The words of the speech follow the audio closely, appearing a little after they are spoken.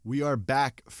We are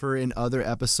back for another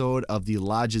episode of the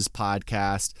Lodges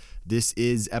podcast. This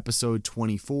is episode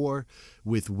 24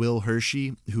 with Will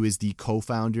Hershey, who is the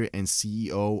co-founder and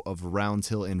CEO of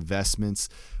Roundhill Investments.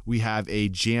 We have a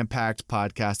jam-packed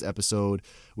podcast episode.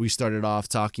 We started off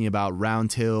talking about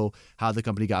Roundhill, how the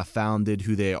company got founded,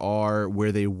 who they are,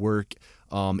 where they work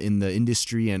in the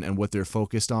industry and what they're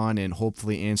focused on, and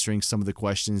hopefully answering some of the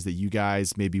questions that you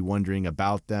guys may be wondering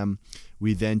about them.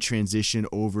 We then transition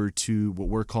over to what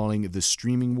we're calling the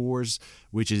streaming wars,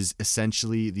 which is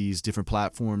essentially these different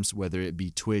platforms, whether it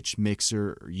be Twitch,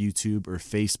 Mixer, or YouTube, or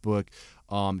Facebook,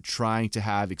 trying to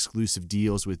have exclusive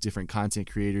deals with different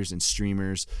content creators and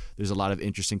streamers. There's a lot of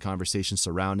interesting conversations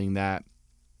surrounding that.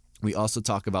 We also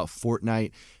talk about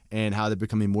Fortnite and how they're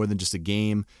becoming more than just a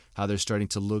game, how they're starting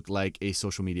to look like a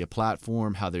social media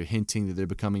platform, how they're hinting that they're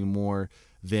becoming more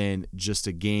than just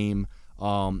a game.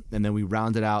 And then we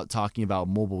rounded out talking about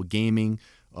mobile gaming.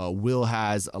 Will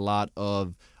has a lot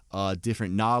of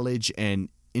different knowledge and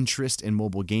interest in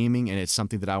mobile gaming, and it's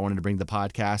something that I wanted to bring to the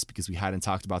podcast because we hadn't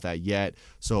talked about that yet.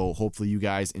 So hopefully you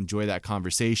guys enjoy that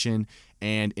conversation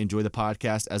and enjoy the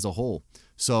podcast as a whole.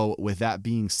 So with that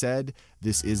being said,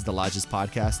 this is the Lodges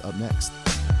podcast. Up next.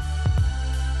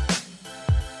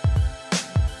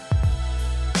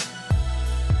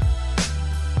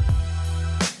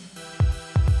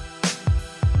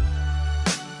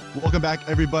 Welcome back,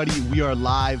 everybody. We are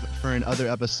live for another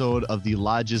episode of the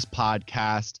Lodges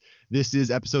podcast. This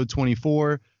is episode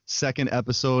 24, second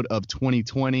episode of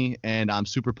 2020, and I'm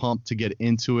super pumped to get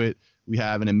into it. We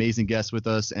have an amazing guest with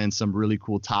us and some really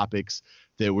cool topics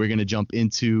that we're going to jump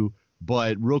into.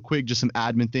 But real quick, just some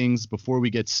admin things before we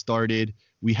get started.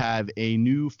 We have a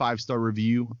new 5-star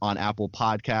review on Apple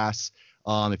Podcasts.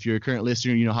 If you're a current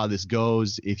listener, you know how this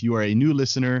goes. If you are a new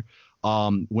listener,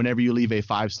 whenever you leave a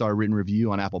 5-star written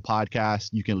review on Apple Podcasts,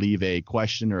 you can leave a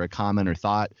question or a comment or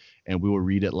thought, and we will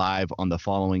read it live on the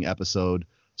following episode.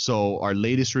 So our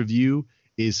latest review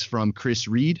is from Chris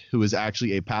Reed, who is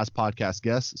actually a past podcast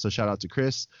guest. So shout out to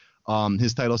Chris.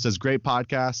 His title says, "Great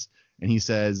podcast." And he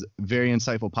says, "Very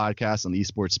insightful podcast on the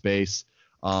esports space."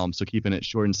 So keeping it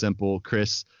short and simple.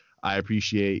 Chris, I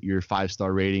appreciate your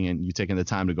 5-star rating and you taking the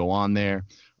time to go on there.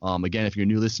 Again, if you're a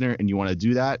new listener and you want to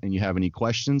do that and you have any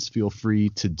questions, feel free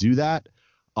to do that.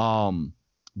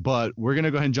 But we're going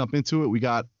to go ahead and jump into it. We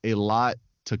got a lot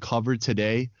to cover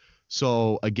today.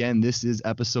 So again, this is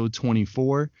episode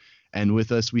 24. And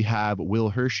with us, we have Will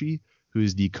Hershey, who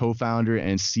is the co-founder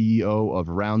and CEO of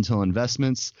Roundhill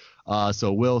Investments.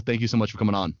 So Will, thank you so much for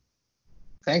coming on.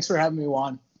 Thanks for having me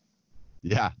on.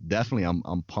 Yeah, definitely.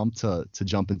 I'm pumped to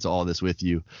jump into all this with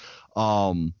you.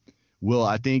 Will,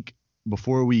 I think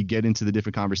before we get into the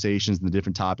different conversations and the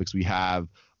different topics we have,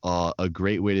 a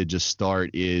great way to just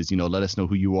start is, let us know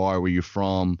who you are, where you're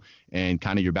from, and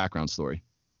kind of your background story.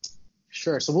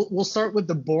 Sure. So we'll start with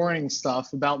the boring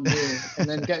stuff about me and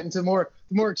then get into the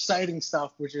more exciting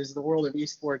stuff, which is the world of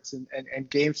esports and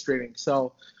game streaming.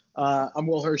 So I'm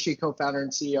Will Hershey, co-founder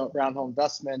and CEO of Roundhill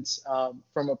Investments.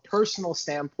 From a personal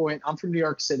standpoint, I'm from New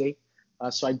York City.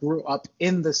 So I grew up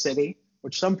in the city,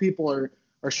 which some people are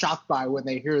shocked by when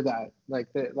they hear that,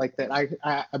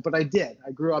 but I did.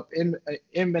 I grew up in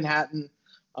Manhattan.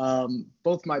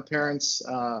 Both my parents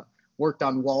worked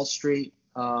on Wall Street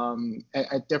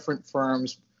at different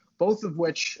firms, both of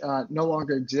which no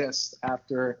longer exist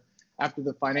after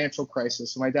the financial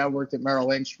crisis. So my dad worked at Merrill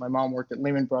Lynch, my mom worked at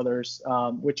Lehman Brothers,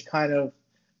 which kind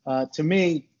of, to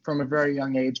me, from a very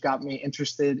young age, got me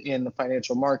interested in the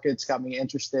financial markets, got me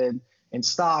interested in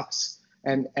stocks,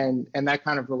 and that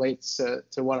kind of relates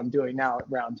to what I'm doing now at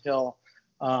Roundhill.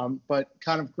 But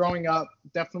kind of growing up,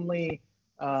 definitely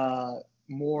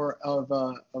more of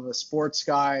a sports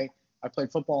guy. I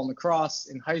played football and lacrosse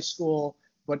in high school,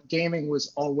 but gaming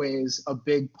was always a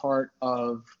big part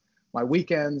of my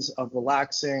weekends, of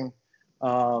relaxing,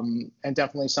 and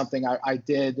definitely something I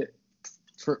did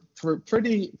for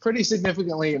pretty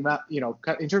significantly in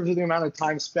terms of the amount of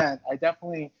time spent. I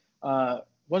definitely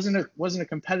wasn't a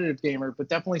competitive gamer, but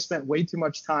definitely spent way too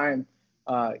much time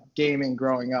gaming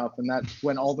growing up, and that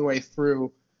went all the way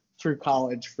through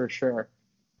college for sure.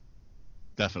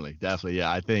 Definitely.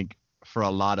 Yeah, I think for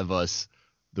a lot of us,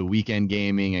 the weekend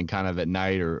gaming and kind of at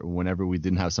night or whenever we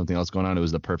didn't have something else going on, it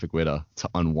was the perfect way to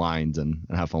unwind and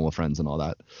have fun with friends and all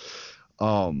that.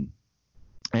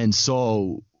 And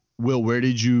so, Will, where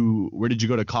did you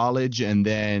go to college? And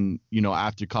then,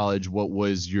 after college, what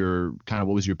was your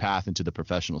path into the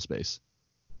professional space?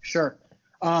 Sure.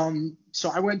 So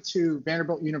I went to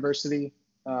Vanderbilt University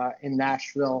in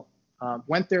Nashville.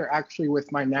 Went there actually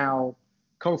with my now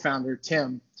co-founder,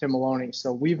 Tim Maloney.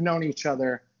 So we've known each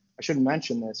other I should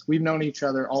mention this. We've known each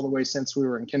other all the way since we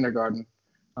were in kindergarten,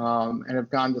 and have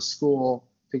gone to school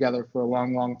together for a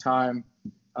long, long time.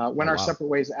 Went our separate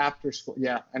ways after school.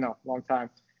 Yeah, I know, long time.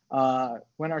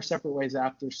 Went our separate ways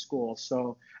after school.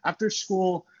 So after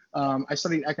school, I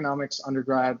studied economics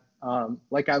undergrad.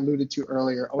 Like I alluded to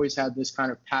earlier, always had this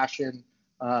kind of passion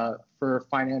for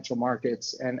financial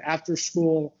markets. And after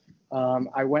school,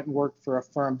 I went and worked for a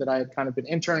firm that I had kind of been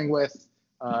interning with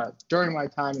during my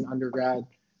time in undergrad,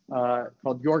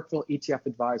 called Yorkville ETF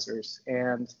Advisors.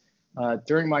 And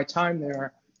during my time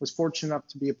there, was fortunate enough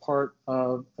to be a part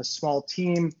of a small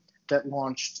team that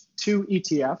launched 2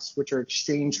 ETFs, which are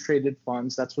exchange traded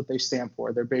funds. That's what they stand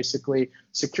for. They're basically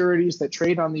securities that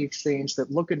trade on the exchange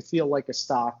that look and feel like a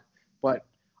stock, but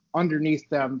underneath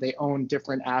them, they own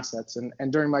different assets.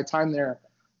 And during my time there,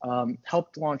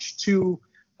 helped launch 2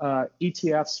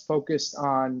 ETFs focused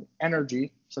on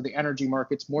energy, so the energy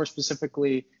markets, more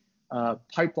specifically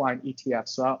pipeline ETFs.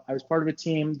 So I was part of a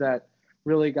team that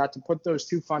really got to put those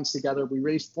 2 funds together. We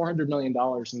raised $400 million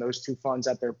in those 2 funds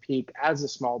at their peak as a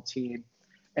small team.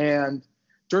 And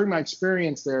during my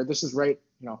experience there, this is right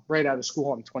out of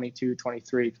school, I'm 22,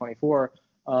 23, 24,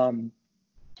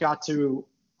 got to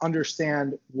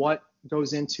understand what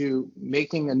goes into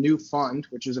making a new fund,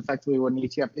 which is effectively what an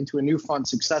ETF, into a new fund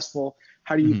successful.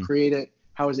 How do you create it?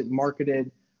 How is it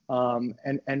marketed?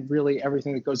 And really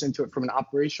everything that goes into it from an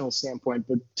operational standpoint.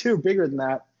 But 2, bigger than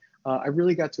that, I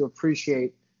really got to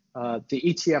appreciate the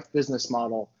ETF business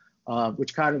model,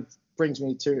 which kind of brings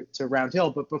me to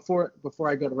Roundhill. But before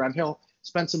I go to Roundhill,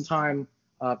 spend some time,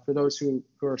 for those who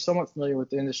are somewhat familiar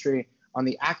with the industry, on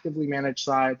the actively managed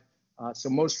side. So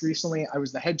most recently, I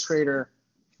was the head trader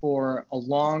for a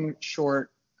long-short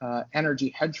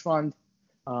energy hedge fund.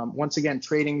 Once again,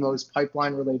 trading those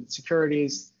pipeline-related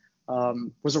securities.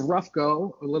 Was a rough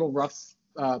go, a little rough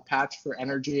patch for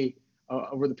energy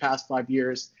over the past 5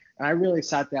 years. And I really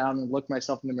sat down and looked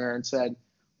myself in the mirror and said,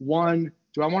 1,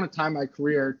 do I want to tie my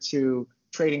career to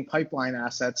trading pipeline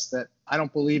assets that I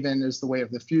don't believe in is the way of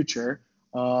the future,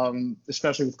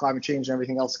 especially with climate change and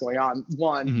everything else going on,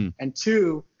 1. And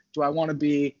 2, do I want to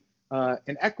be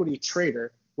an equity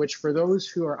trader, which for those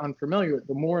who are unfamiliar,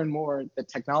 the more and more that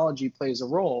technology plays a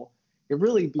role, it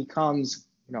really becomes,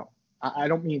 I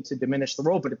don't mean to diminish the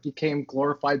role, but it became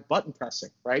glorified button pressing,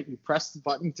 right? You press the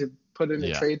button to put in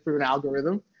a trade through an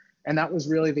algorithm. And that was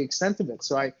really the extent of it.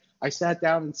 So I sat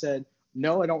down and said,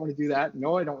 no, I don't want to do that.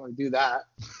 No, I don't want to do that.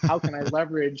 How can I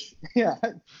leverage,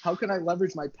 how can I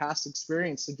leverage my past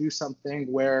experience to do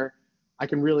something where I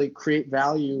can really create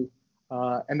value?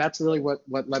 And that's really what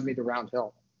led me to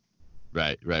Roundhill.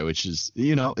 Right. Which is,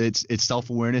 it's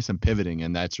self-awareness and pivoting.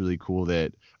 And that's really cool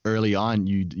that early on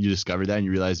you discovered that and you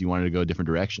realized you wanted to go a different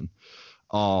direction.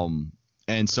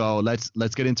 And so let's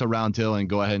get into Roundhill and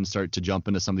go ahead and start to jump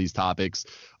into some of these topics,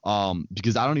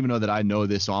 because I don't even know that I know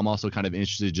this. So I'm also kind of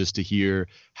interested just to hear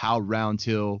how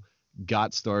Roundhill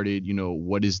got started.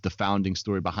 What is the founding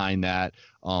story behind that?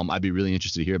 I'd be really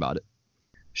interested to hear about it.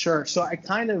 Sure. So I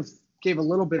kind of gave a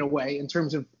little bit away in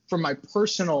terms of from my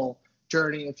personal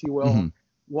journey, if you will,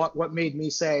 what made me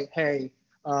say, hey,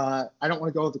 I don't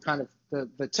want to go the kind of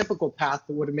the typical path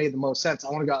that would have made the most sense.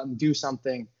 I want to go out and do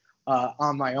something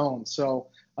on my own. So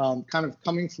kind of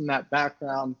coming from that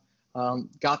background,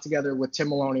 got together with Tim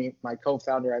Maloney, my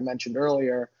co-founder I mentioned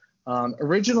earlier.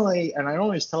 Originally, and I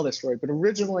always tell this story, but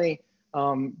originally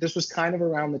this was kind of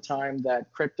around the time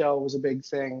that crypto was a big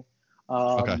thing.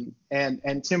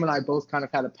 And Tim and I both kind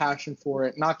of had a passion for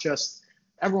it. Not just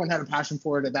everyone had a passion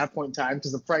for it at that point in time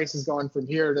because the price is going from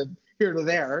here to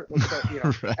there.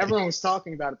 Right. Everyone was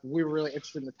talking about it, but we were really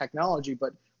interested in the technology.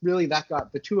 But really, that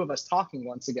got the 2 of us talking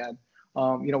once again.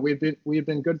 We had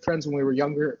been good friends when we were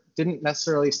younger. Didn't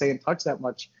necessarily stay in touch that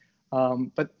much,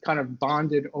 but kind of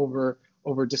bonded over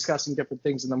discussing different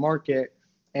things in the market.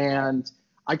 And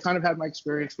I kind of had my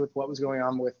experience with what was going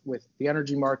on with the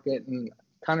energy market, and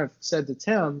kind of said to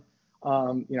Tim,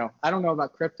 I don't know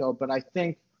about crypto, but I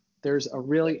think there's a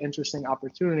really interesting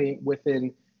opportunity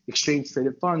within exchange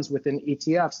traded funds, within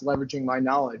ETFs, leveraging my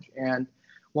knowledge. And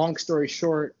long story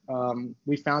short,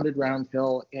 we founded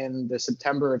Roundhill in the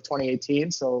September of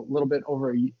 2018. So a little bit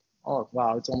over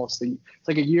it's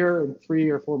like a year and 3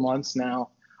 or 4 months now,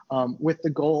 with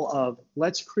the goal of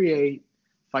let's create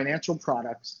financial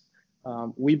products.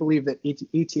 We believe that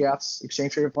ETFs,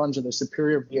 exchange traded funds, are the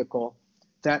superior vehicle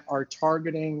that are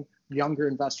targeting younger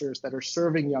investors, that are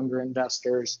serving younger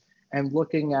investors, and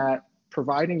looking at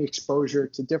providing exposure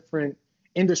to different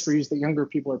industries that younger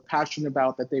people are passionate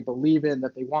about, that they believe in,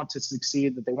 that they want to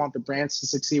succeed, that they want the brands to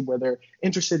succeed, where they're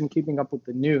interested in keeping up with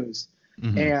the news.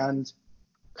 And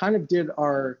kind of did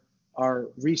our our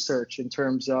research in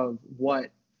terms of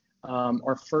what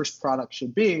our first product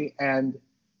should be, and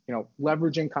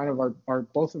leveraging kind of our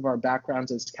both of our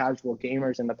backgrounds as casual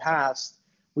gamers in the past,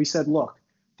 we said, look,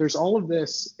 there's all of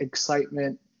this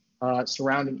excitement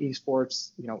surrounding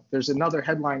esports. There's another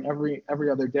headline every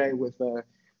other day with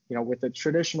a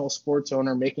traditional sports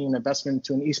owner making an investment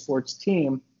into an esports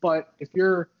team. But if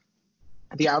you're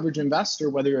the average investor,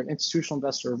 whether you're an institutional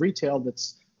investor or retail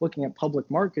that's looking at public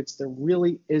markets, there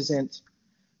really isn't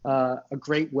a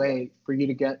great way for you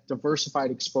to get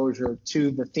diversified exposure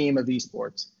to the theme of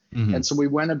esports. Mm-hmm. And so we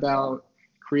went about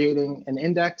creating an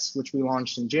index, which we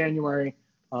launched in January,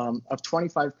 of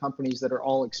 25 companies that are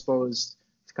all exposed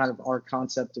to kind of our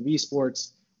concept of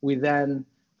esports. We then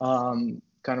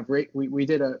we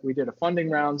did a funding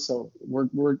round. So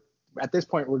we're at this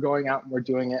point, we're going out and we're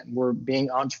doing it, and we're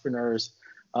being entrepreneurs.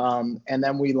 And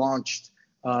then we launched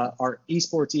our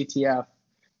esports ETF.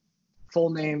 Full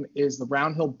name is the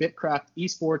Roundhill Bitcraft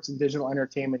Esports and Digital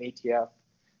Entertainment ETF.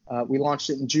 We launched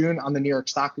it in June on the New York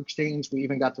Stock Exchange. We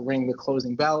even got to ring the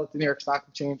closing bell at the New York Stock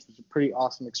Exchange, which was a pretty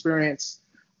awesome experience.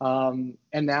 And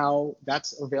now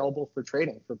that's available for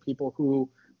trading for people who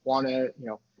want to,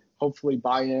 hopefully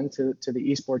buy into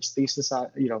the esports thesis,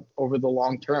 over the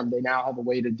long term. They now have a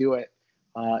way to do it.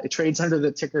 It trades under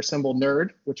the ticker symbol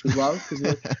NERD, which we love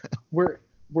because we're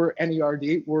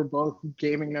NERD. We're both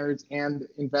gaming nerds and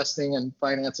investing and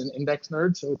finance and index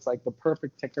nerds. So it's like the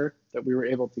perfect ticker that we were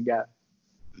able to get.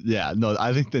 Yeah, no,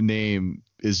 I think the name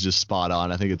is just spot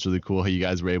on. I think it's really cool how you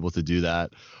guys were able to do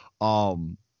that.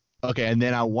 Okay, and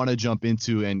then I want to jump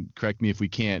into, and correct me if we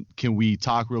can't, can we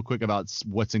talk real quick about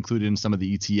what's included in some of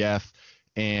the ETF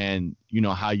and,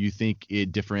 how you think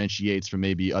it differentiates from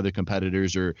maybe other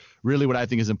competitors? Or really what I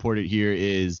think is important here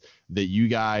is that you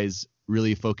guys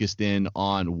really focused in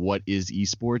on what is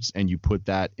esports and you put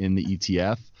that in the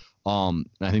ETF. And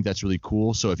I think that's really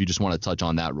cool. So if you just want to touch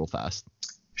on that real fast.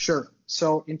 Sure.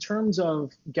 So in terms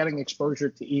of getting exposure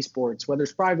to esports, whether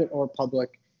it's private or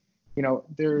public,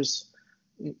 there's,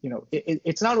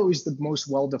 it's not always the most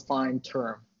well-defined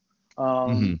term.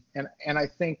 And I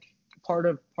think part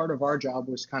of our job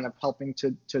was kind of helping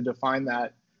to define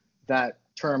that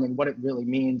term and what it really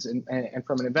means. And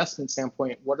from an investment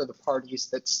standpoint, what are the parties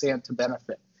that stand to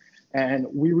benefit? And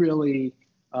we really,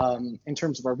 in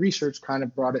terms of our research, kind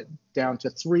of brought it down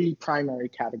to three primary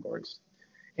categories.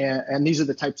 And these are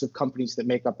the types of companies that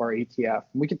make up our ETF.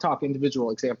 And we can talk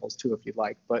individual examples too, if you'd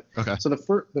like. But okay. So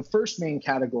the first main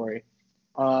category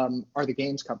are the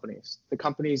games companies, the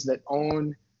companies that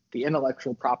own the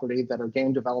intellectual property, that are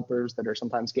game developers, that are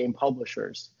sometimes game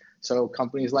publishers. So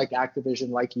companies like Activision,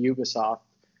 like Ubisoft.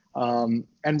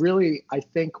 And really, I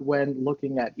think when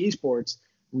looking at esports,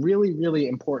 really, really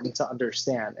important to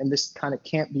understand, and this kind of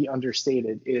can't be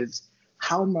understated, is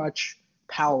how much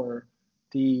power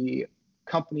the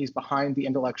companies behind the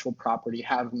intellectual property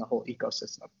have in the whole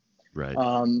ecosystem. Right.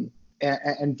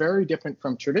 And very different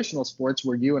from traditional sports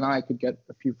where you and I could get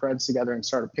a few friends together and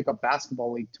start a pickup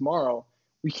basketball league tomorrow.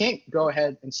 We can't go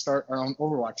ahead and start our own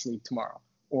Overwatch league tomorrow.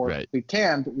 Or right. We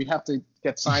can, but we'd have to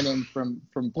get signed in from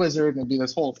Blizzard and do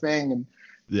this whole thing, and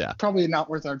probably not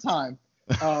worth our time.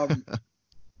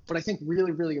 But I think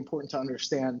really, really important to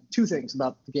understand two things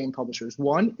about the game publishers.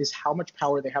 One is how much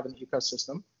power they have in the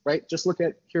ecosystem, right? Just look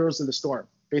at Heroes of the Storm.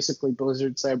 Basically,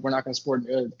 Blizzard said, we're not going to support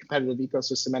a competitive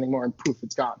ecosystem anymore, and poof,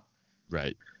 it's gone.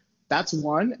 Right. That's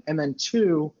one. And then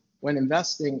two, when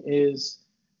investing is,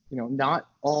 not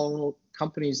all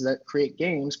companies that create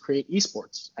games create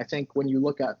esports. I think when you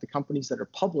look at the companies that are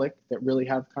public that really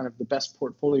have kind of the best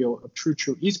portfolio of true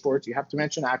esports, you have to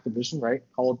mention Activision, right?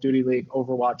 Call of Duty League,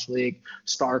 Overwatch League,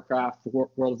 StarCraft,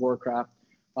 World of Warcraft.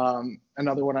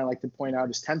 Another one I like to point out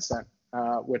is Tencent,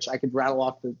 which I could rattle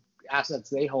off the assets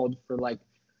they hold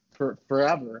for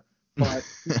forever. But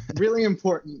really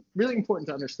important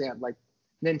to understand, like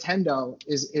Nintendo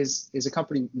is a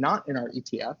company not in our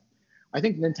ETF. I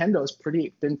think Nintendo's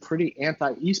been pretty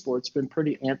anti-esports, been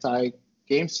pretty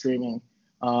anti-game streaming,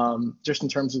 just in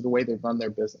terms of the way they've run their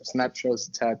business, and that shows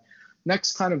its head.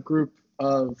 Next kind of group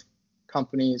of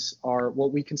companies are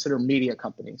what we consider media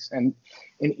companies. And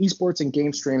in esports and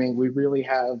game streaming, we really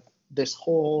have this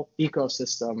whole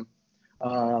ecosystem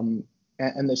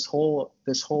and this whole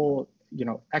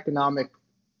economic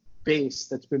base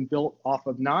that's been built off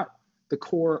of not the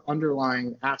core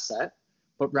underlying asset,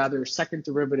 but rather second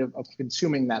derivative of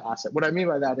consuming that asset. What I mean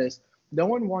by that is no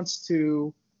one wants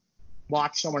to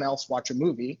watch someone else watch a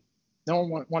movie. No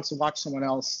one wants to watch someone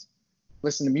else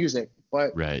listen to music.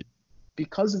 But right.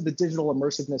 Because of the digital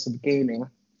immersiveness of gaming,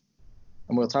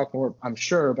 and we'll talk more, I'm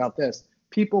sure, about this,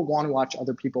 people want to watch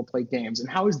other people play games. And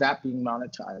how is that being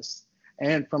monetized?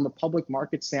 And from a public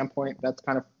market standpoint, that's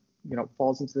kind of,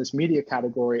 falls into this media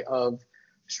category of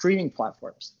streaming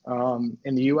platforms.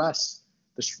 In the US,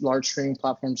 the large streaming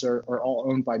platforms are all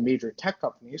owned by major tech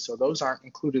companies, so those aren't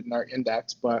included in our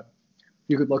index. But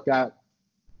you could look at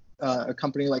a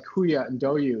company like Huya and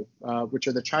Douyu, which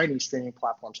are the Chinese streaming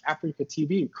platforms, Africa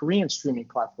TV, Korean streaming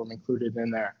platform included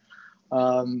in there.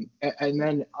 And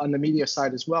then on the media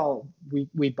side as well,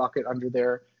 we bucket under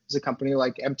there is a company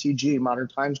like MTG, Modern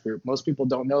Times Group. Most people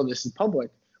don't know this is public,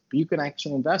 but you can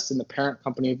actually invest in the parent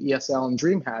company of ESL and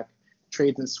DreamHack,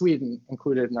 trades in Sweden,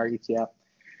 included in our ETF.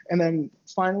 And then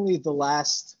finally, the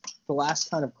last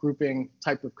kind of grouping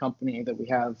type of company that we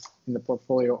have in the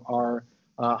portfolio are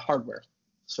hardware.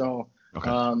 So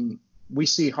we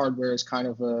see hardware as kind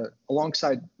of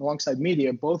alongside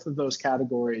media. Both of those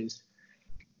categories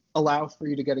allow for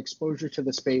you to get exposure to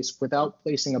the space without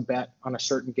placing a bet on a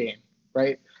certain game,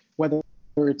 right? Whether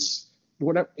it's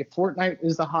if Fortnite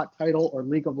is the hot title or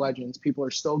League of Legends, people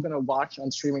are still going to watch on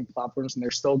streaming platforms, and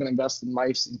they're still going to invest in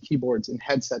mice and keyboards and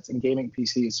headsets and gaming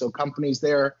PCs. So companies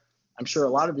there, I'm sure a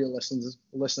lot of your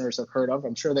listeners have heard of.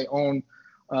 I'm sure they own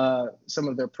some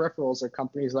of their peripherals are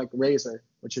companies like Razer,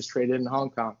 which is traded in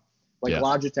Hong Kong, like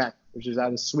Logitech, which is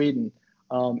out of Sweden,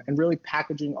 and really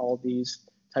packaging all these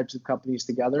types of companies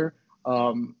together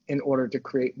in order to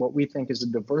create what we think is a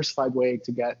diversified way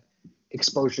to get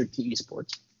exposure to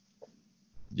esports.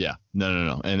 Yeah,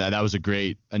 no. And that was a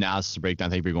great analysis breakdown.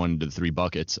 Thank you for going into the 3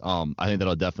 buckets. I think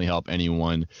that'll definitely help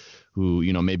anyone who,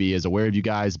 maybe is aware of you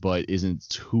guys, but isn't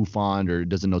too fond or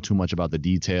doesn't know too much about the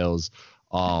details.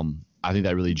 I think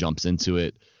that really jumps into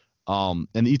it. And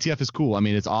the ETF is cool. I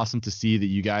mean, it's awesome to see that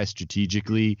you guys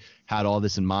strategically had all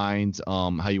this in mind,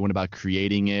 how you went about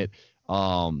creating it.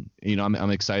 I'm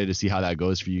excited to see how that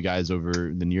goes for you guys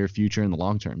over the near future and the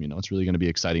long term. It's really going to be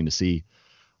exciting to see.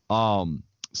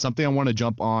 Something I want to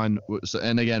jump on,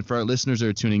 and again, for our listeners that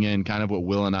are tuning in, kind of what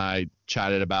Will and I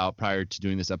chatted about prior to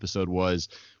doing this episode was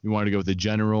we wanted to go with a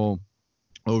general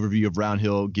overview of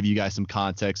Roundhill, give you guys some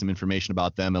context, some information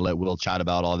about them, and let Will chat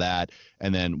about all that.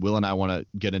 And then Will and I want to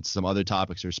get into some other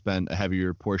topics or spend a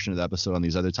heavier portion of the episode on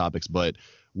these other topics. But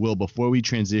Will, before we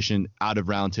transition out of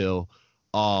Roundhill,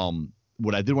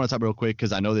 what I did want to talk real quick,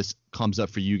 because I know this comes up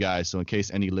for you guys. So in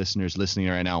case any listeners listening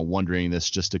right now wondering this,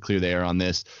 just to clear the air on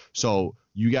this. So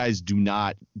you guys do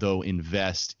not, though,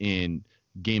 invest in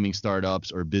gaming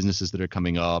startups or businesses that are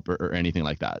coming up or anything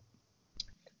like that.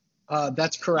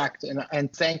 That's correct.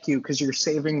 And thank you, because you're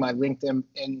saving my LinkedIn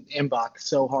inbox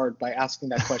so hard by asking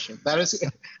that question. That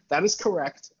is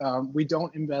correct. We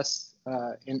don't invest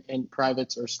in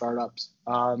privates or startups.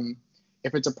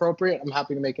 If it's appropriate, I'm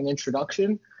happy to make an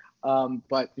introduction.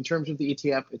 But in terms of the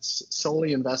ETF, it's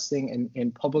solely investing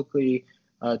in publicly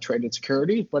traded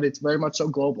securities, but it's very much so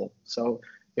global. So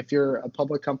if you're a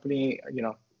public company,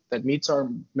 that meets our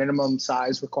minimum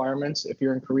size requirements, if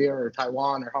you're in Korea or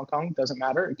Taiwan or Hong Kong, doesn't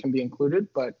matter. It can be included,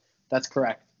 but that's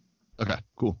correct. Okay,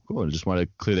 cool. I just want to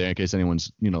clear there in case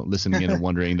anyone's, listening in and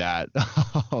wondering that.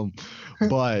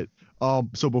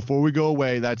 So before we go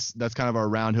away, that's kind of our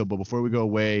Roundhill. But before we go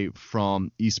away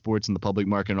from esports and the public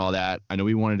market and all that, I know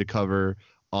we wanted to cover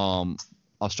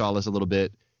Australis a little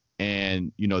bit.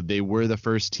 And, they were the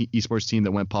first esports team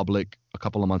that went public a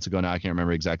couple of months ago. Now I can't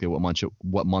remember exactly what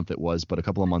month it was, but a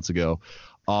couple of months ago.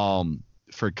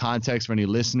 For context, for any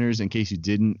listeners, in case you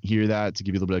didn't hear that, to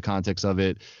give you a little bit of context of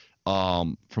it,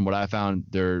 from what I found,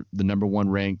 they're the number 1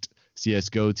 ranked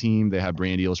CSGO team. They have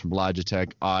brand deals from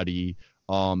Logitech, Audi.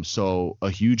 So a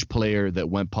huge player that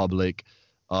went public.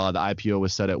 The IPO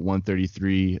was set at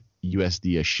 $133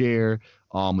 USD a share,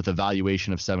 with a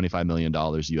valuation of $75 million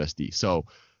USD. So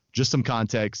just some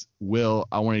context. Will,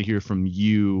 I want to hear from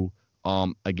you.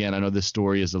 Again, I know this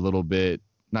story is a little bit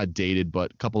not dated,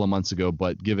 but a couple of months ago,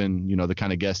 but given, the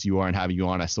kind of guest you are and having you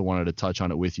on, I still wanted to touch on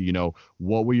it with you.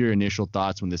 What were your initial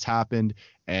thoughts when this happened?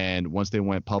 And once they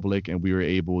went public and we were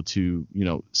able to,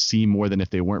 see more than if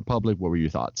they weren't public, what were your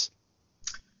thoughts?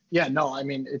 Yeah, no, I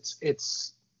mean,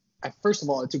 it's first of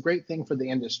all, it's a great thing for the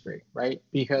industry, right?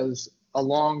 Because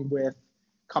along with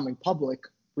coming public,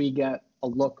 we get a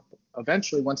look.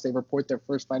 Eventually, once they report their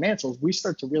first financials, we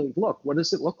start to really look, what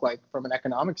does it look like from an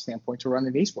economic standpoint to run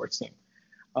an esports team?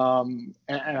 And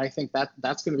I think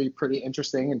that's going to be pretty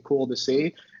interesting and cool to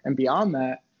see. And beyond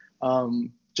that,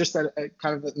 just at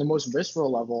kind of the most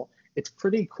visceral level, it's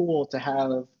pretty cool to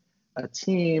have a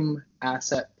team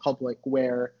asset public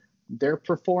where their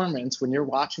performance, when you're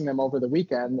watching them over the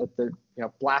weekend at the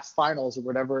Blast Finals or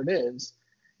whatever it is,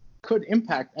 could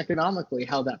impact economically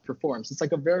how that performs. It's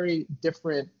like a very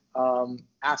different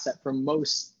asset from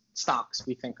most stocks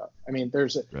we think of. I mean,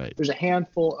 there's Right. a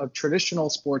handful of traditional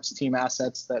sports team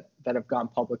assets that have gone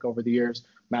public over the years.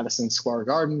 Madison Square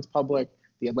Garden's public,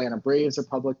 the Atlanta Braves are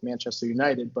public, Manchester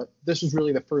United, but this was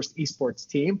really the first esports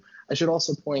team. I should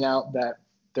also point out that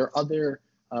there are other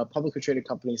publicly traded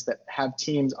companies that have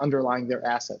teams underlying their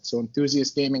assets. So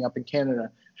Enthusiast Gaming up in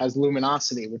Canada has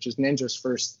Luminosity, which is Ninja's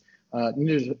first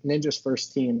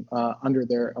team under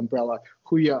their umbrella.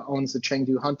 Huya owns the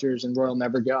Chengdu Hunters and Royal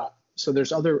Never Got. So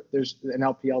there's an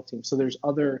LPL team. So there's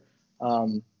other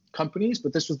companies,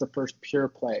 but this was the first pure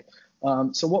play.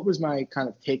 So what was my kind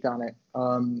of take on it?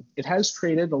 It has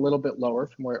traded a little bit lower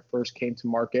from where it first came to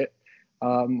market.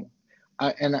 I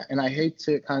hate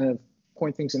to kind of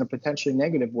point things in a potentially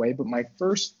negative way, but my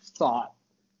first thought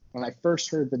when I first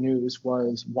heard the news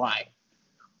was why?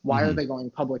 Why are they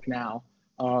going public now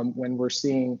when we're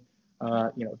seeing,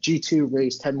 G2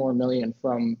 raise 10 more million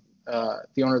from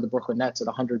the owner of the Brooklyn Nets at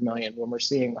 100 million, when we're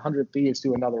seeing 100 Thieves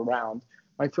do another round?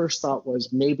 My first thought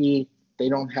was maybe they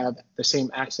don't have the same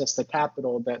access to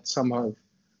capital that some of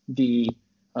the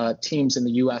teams in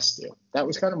the U.S. do. That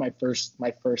was kind of my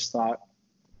first thought.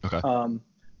 Okay.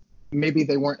 Maybe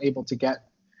they weren't able to get,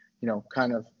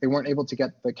 they weren't able to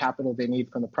get the capital they need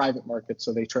from the private market,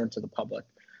 so they turned to the public.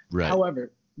 Right.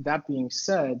 However, that being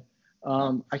said,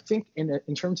 I think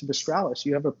in terms of Astralis,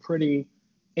 you have a pretty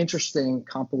interesting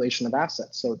compilation of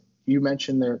assets. So you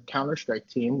mentioned their Counter-Strike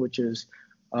team, which is,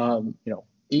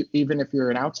 even if you're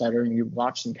an outsider and you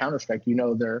watch some Counter-Strike,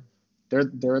 they're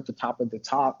at the top of the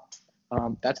top.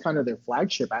 That's kind of their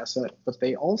flagship asset, but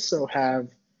they also have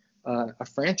a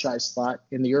franchise slot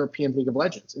in the European League of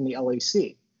Legends in the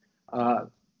LAC.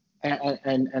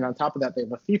 And on top of that, they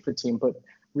have a FIFA team, but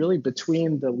really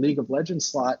between the League of Legends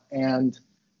slot and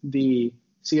the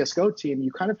CSGO team,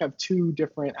 you kind of have two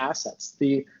different assets.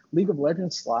 The League of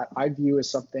Legends slot I view as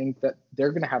something that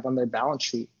they're going to have on their balance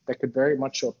sheet that could very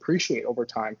much appreciate over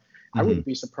time. I wouldn't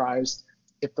be surprised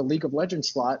if the League of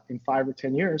Legends slot in 5 or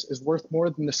 10 years is worth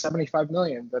more than the 75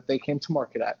 million that they came to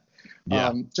market at,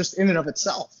 just in and of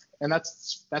itself. And that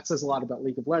says a lot about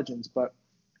League of Legends. But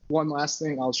one last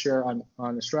thing I'll share on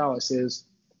Astralis is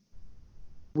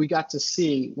we got to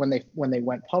see when they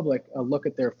went public a look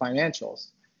at their financials,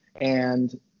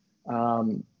 and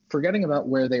forgetting about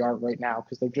where they are right now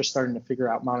because they're just starting to figure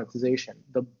out monetization.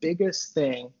 The biggest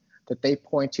thing that they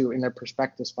point to in their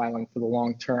prospectus filing for the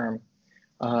long term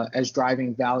as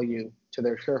driving value to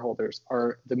their shareholders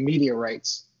are the media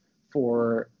rights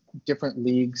for different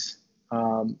leagues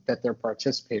that they're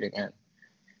participating in.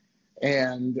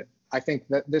 And I think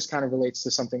that this kind of relates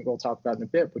to something we'll talk about in a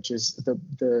bit, which is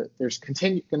there's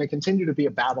going to continue to be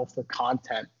a battle for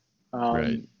content.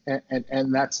 Right.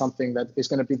 And that's something that is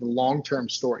going to be the long-term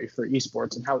story for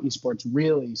esports and how esports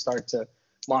really start to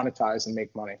monetize and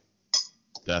make money.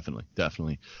 Definitely.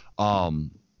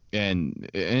 And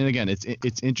again,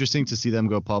 it's interesting to see them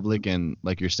go public, and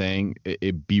like you're saying,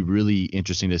 it'd be really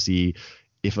interesting to see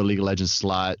if a League of Legends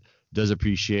slot does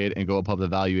appreciate and go above the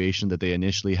valuation that they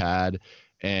initially had.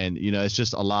 And, it's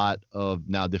just a lot of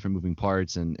now different moving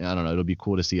parts. And I don't know, it'll be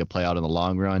cool to see it play out in the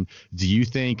long run. Do you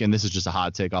think, and this is just a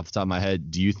hot take off the top of my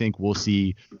head, do you think we'll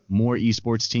see more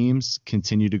esports teams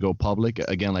continue to go public?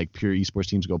 Again, like pure esports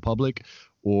teams go public?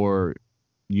 Or,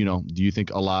 do you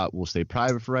think a lot will stay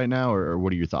private for right now? Or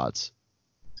what are your thoughts?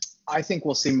 I think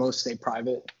we'll see most stay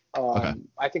private. Okay.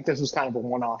 I think this was kind of a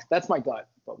one-off. That's my gut,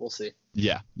 but we'll see.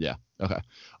 Yeah. Okay.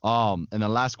 And the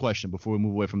last question before we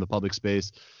move away from the public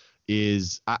space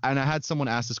is, and I had someone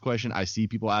ask this question. I see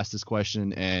people ask this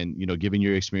question, and, given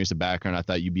your experience and background, I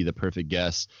thought you'd be the perfect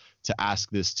guest to ask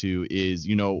this to is,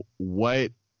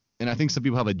 what, and I think some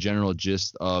people have a general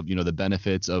gist of, the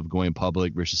benefits of going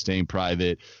public versus staying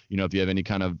private. If you have any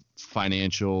kind of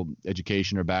financial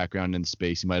education or background in the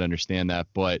space, you might understand that.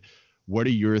 But what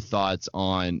are your thoughts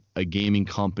on a gaming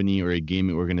company or a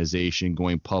gaming organization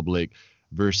going public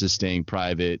versus staying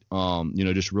private?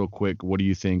 Just real quick, what do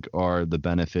you think are the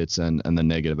benefits and the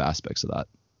negative aspects of that?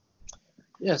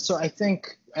 Yeah, so I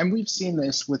think, and we've seen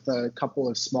this with a couple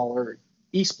of smaller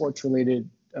esports related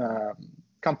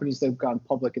companies that have gone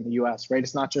public in the US, right?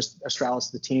 It's not just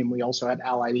Astralis, the team. We also had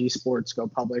Allied Esports go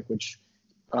public, which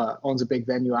owns a big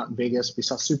venue out in Vegas. We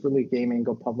saw Super League Gaming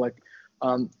go public.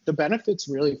 The benefits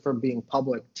really from being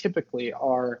public typically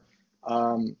are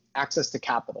access to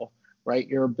capital, right?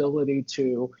 Your ability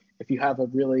to, if you have a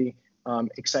really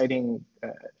exciting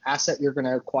asset you're going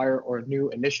to acquire or a new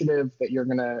initiative that you're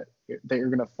going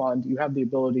to fund, you have the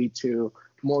ability to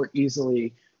more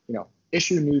easily,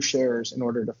 issue new shares in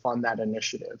order to fund that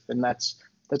initiative. And that's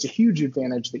a huge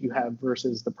advantage that you have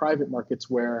versus the private markets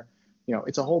where,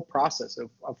 it's a whole process of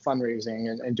fundraising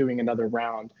and doing another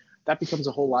round. that becomes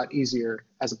a whole lot easier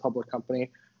as a public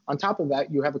company. On top of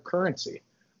that, you have a currency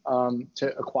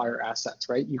to acquire assets,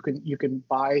 right? You can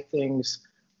buy things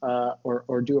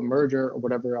or do a merger or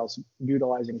whatever else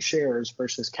utilizing shares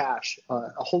versus cash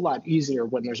a whole lot easier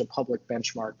when there's a public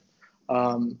benchmark.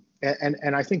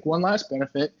 And I think one last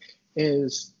benefit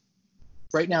is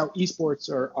right now esports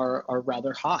are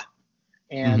rather hot,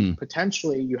 and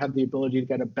potentially you have the ability to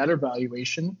get a better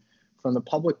valuation from the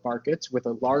public markets with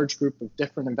a large group of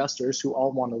different investors who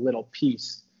all want a little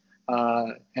piece,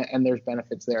 and there's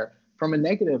benefits there. From a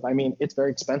negative, I mean, it's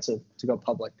very expensive to go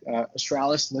public.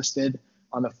 Australis listed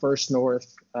on the First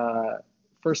North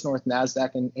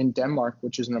NASDAQ in Denmark,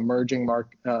 which is an emerging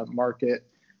market.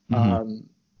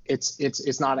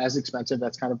 It's not as expensive.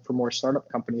 That's kind of for more startup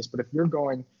companies. But if you're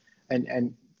going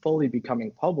and fully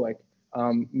becoming public,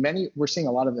 we're seeing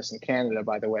a lot of this in Canada,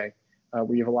 by the way,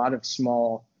 where you have a lot of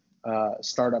small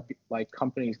startup like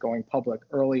companies going public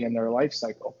early in their life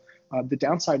cycle. The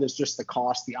downside is just the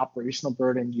cost, the operational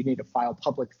burden. You need to file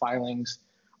public filings.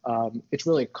 It's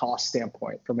really a cost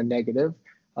standpoint from a negative.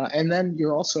 And then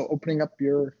you're also opening up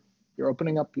your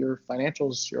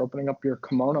financials. You're opening up your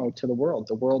kimono to the world.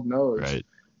 The world knows. Right.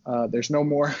 There's no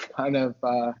more kind of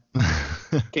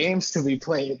games to be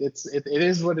played. It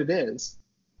is what it is.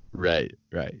 Right.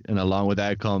 And along with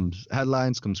that comes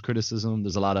headlines, comes criticism.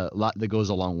 There's a lot that goes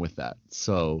along with that.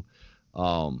 So,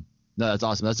 no, that's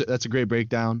awesome. That's a great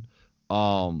breakdown.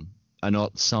 I know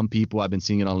some people, I've been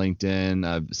seeing it on LinkedIn.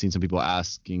 I've seen some people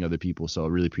asking other people. So I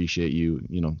really appreciate you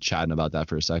chatting about that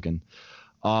for a second.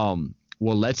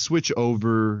 Well, let's switch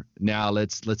over now.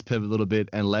 Let's pivot a little bit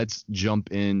and let's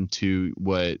jump into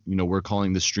what, we're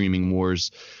calling the streaming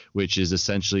wars, which is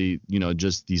essentially,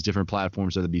 just these different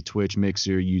platforms, whether it be Twitch,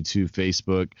 Mixer, YouTube,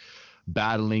 Facebook,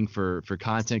 battling for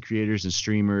content creators and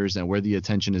streamers and where the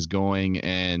attention is going.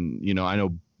 And, I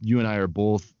know you and I are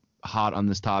both hot on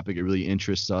this topic. It really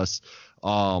interests us.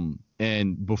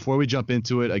 And before we jump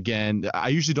into it, again, I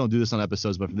usually don't do this on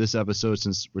episodes, but for this episode,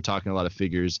 since we're talking a lot of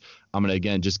figures, I'm going to,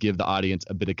 again, just give the audience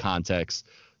a bit of context.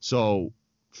 So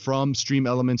from Stream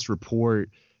Elements report,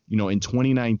 in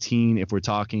 2019, if we're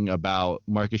talking about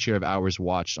market share of hours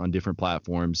watched on different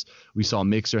platforms, we saw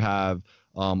Mixer have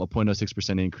a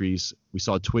 0.06% increase. We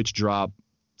saw Twitch drop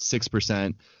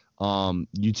 6%.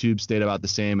 YouTube stayed about the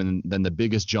same, and then the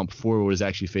biggest jump forward was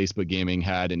actually Facebook gaming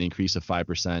had an increase of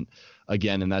 5%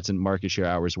 again, and that's in market share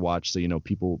hours watched. So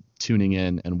people tuning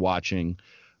in and watching.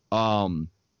 Will,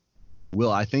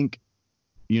 I think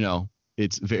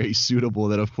it's very suitable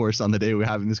that, of course, on the day we're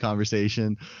having this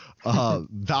conversation,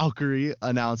 Valkyrie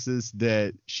announces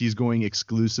that she's going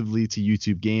exclusively to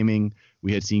YouTube gaming.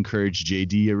 We had seen Courage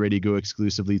JD already go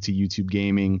exclusively to YouTube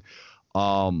gaming.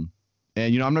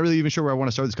 And, I'm not really even sure where I want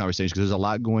to start this conversation because there's a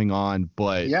lot going on.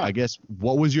 But yeah. I guess,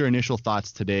 what was your initial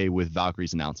thoughts today with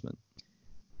Valkyrie's announcement?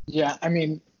 Yeah, I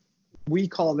mean, we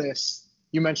call this,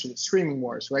 you mentioned it, streaming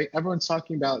wars, right? Everyone's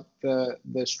talking about the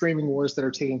streaming wars that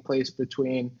are taking place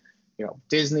between,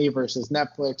 Disney versus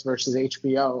Netflix versus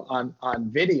HBO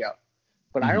on video.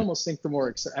 But I almost think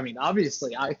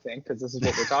obviously I think, because this is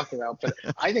what we're talking about, but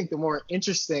I think the more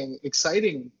interesting,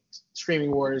 exciting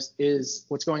streaming wars is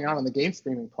what's going on the game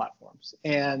streaming platforms.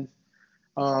 And,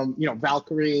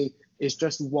 Valkyrie is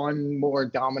just one more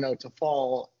domino to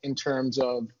fall in terms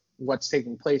of what's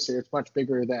taking place here. It's much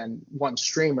bigger than one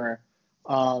streamer.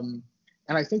 And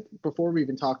I think before we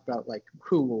even talk about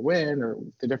who will win or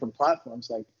the different platforms,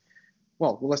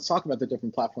 let's talk about the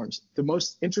different platforms. The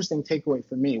most interesting takeaway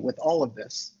for me with all of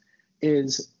this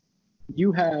is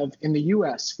you have in the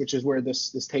US, which is where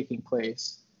this is taking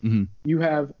place, you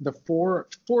have the four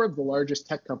of the largest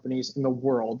tech companies in the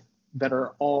world that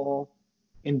are all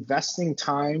investing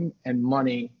time and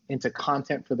money into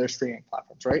content for their streaming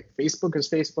platforms, right? Facebook is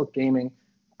Facebook Gaming,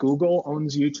 Google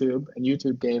owns YouTube and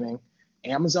YouTube Gaming,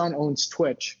 Amazon owns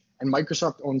Twitch, and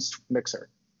Microsoft owns Mixer.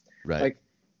 Right.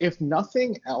 If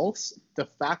nothing else, the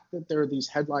fact that there are these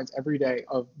headlines every day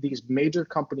of these major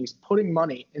companies putting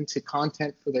money into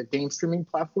content for their game streaming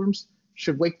platforms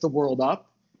should wake the world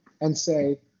up and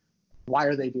say, why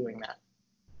are they doing that?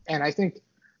 And I think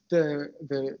the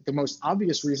most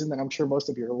obvious reason that I'm sure most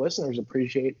of your listeners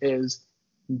appreciate is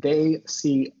they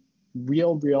see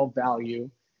real value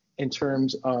in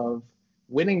terms of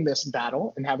winning this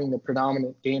battle and having the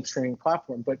predominant game streaming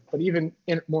platform. But even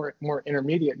in more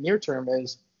intermediate near term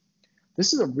is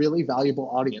this is a really valuable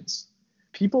audience.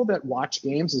 People that watch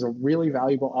games is a really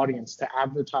valuable audience to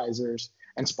advertisers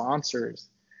and sponsors.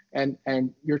 And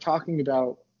you're talking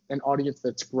about an audience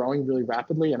that's growing really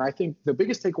rapidly. And I think the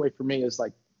biggest takeaway for me is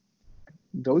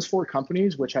those four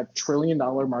companies, which have $1 trillion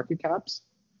market caps,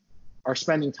 are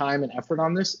spending time and effort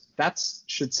on this, that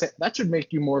should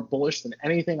make you more bullish than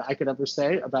anything I could ever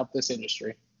say about this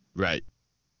industry. Right.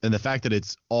 And the fact that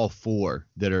it's all four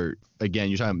that are, again,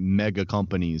 you're talking mega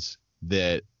companies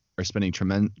that are spending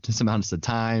tremendous amounts of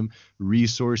time,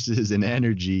 resources, and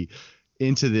energy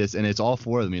into this, and it's all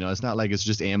four of them. It's not like it's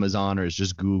just Amazon or it's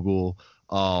just Google.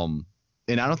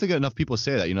 And I don't think enough people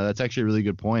say that. That's actually a really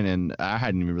good point, and I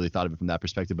hadn't even really thought of it from that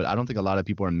perspective. But I don't think a lot of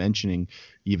people are mentioning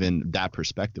even that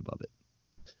perspective of it.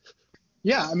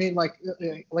 Yeah, I mean, like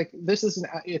this is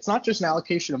it's not just an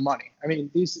allocation of money. I mean,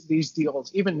 these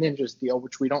deals, even Ninja's deal,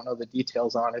 which we don't know the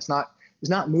details on, is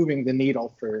not moving the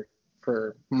needle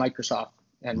for Microsoft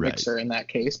and Right. Mixer in that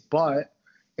case, but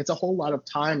it's a whole lot of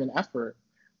time and effort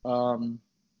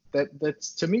that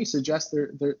to me suggests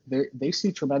they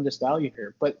see tremendous value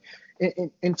here. But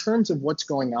in terms of what's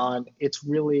going on, it's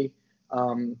really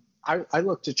I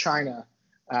look to China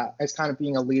as kind of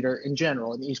being a leader in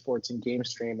general in esports and game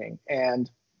streaming. And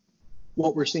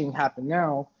what we're seeing happen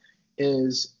now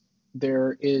is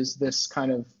there is this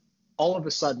kind of, all of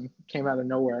a sudden, came out of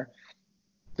nowhere,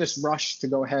 this rush to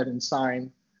go ahead and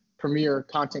sign premier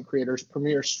content creators,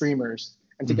 premier streamers,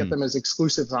 and to get them as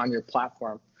exclusives on your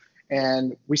platform.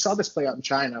 And we saw this play out in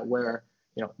China where,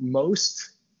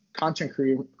 most content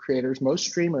creators, most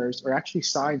streamers are actually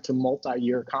signed to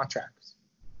multi-year contracts,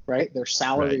 right? They're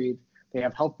salaried. Right. They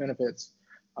have health benefits.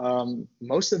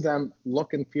 Most of them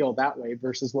look and feel that way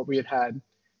versus what we had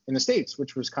in the States,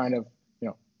 which was kind of,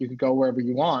 you could go wherever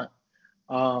you want,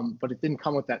 but it didn't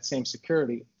come with that same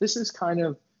security. This is kind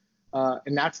of a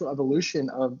natural evolution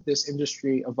of this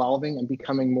industry evolving and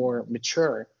becoming more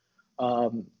mature.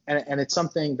 And it's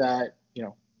something that,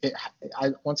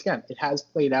 once again, it has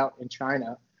played out in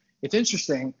China. It's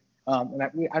interesting, and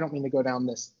I don't mean to go down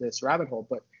this rabbit hole,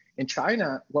 but in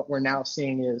China, what we're now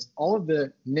seeing is all of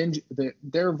the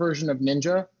their version of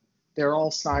Ninja, they're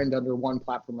all signed under one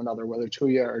platform or another, whether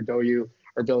Tuya or Douyu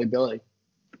or Bilibili.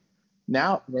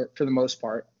 Now, for the most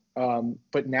part,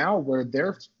 but now where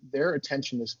their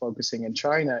attention is focusing in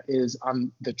China is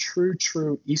on the true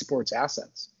esports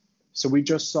assets. So we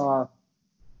just saw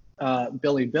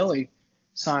Bilibili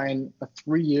sign a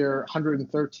 3-year,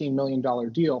 $113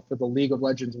 million deal for the League of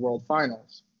Legends World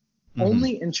Finals,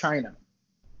 only in China.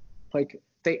 Like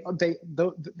they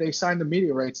signed the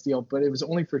media rights deal, but it was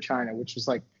only for China, which was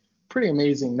like pretty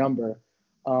amazing number.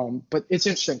 But it's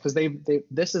interesting because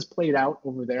this has played out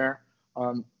over there.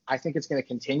 I think it's going to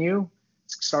continue,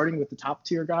 starting with the top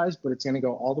tier guys, but it's going to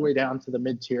go all the way down to the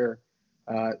mid tier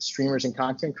streamers and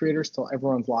content creators till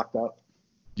everyone's locked up.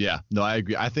 Yeah, no, I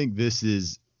agree. I think this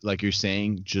is, like you're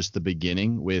saying, just the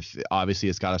beginning. With obviously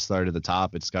it's got to start at the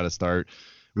top. It's got to start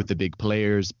with the big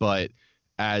players, but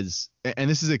and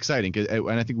this is exciting,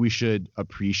 and I think we should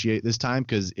appreciate this time,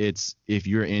 because if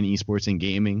you're in esports and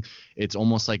gaming, it's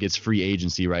almost like it's free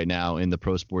agency right now in the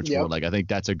pro sports world. Like, I think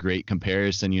that's a great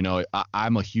comparison.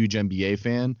 I'm a huge NBA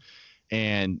fan,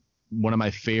 and one of my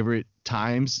favorite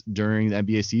times during the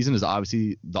NBA season is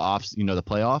obviously the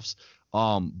playoffs.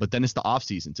 But then it's the off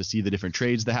season to see the different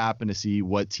trades that happen, to see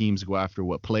what teams go after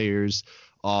what players.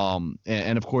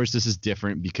 And of course this is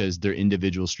different because they're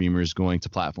individual streamers going to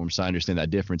platforms. So I understand that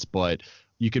difference, but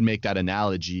you can make that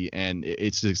analogy, and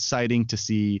it's exciting to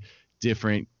see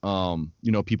different,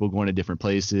 people going to different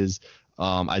places.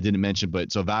 I didn't mention,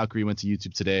 but so Valkyrie went to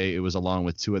YouTube today. It was along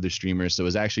with 2 other streamers. So it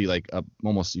was actually like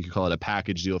almost, you could call it a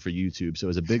package deal for YouTube. So it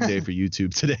was a big day for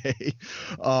YouTube today.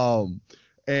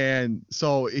 And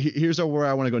so here's where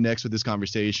I want to go next with this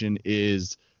conversation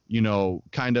is,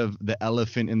 kind of the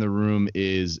elephant in the room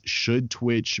is, should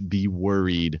Twitch be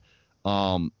worried?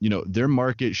 Their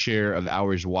market share of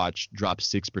hours watched dropped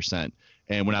 6%.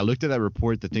 And when I looked at that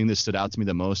report, the thing that stood out to me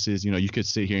the most is, you could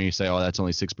sit here and you say, oh, that's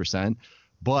only 6%.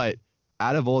 But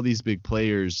out of all these big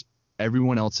players,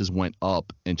 everyone else has went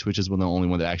up, and Twitch is the only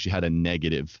one that actually had a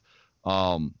negative.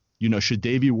 Should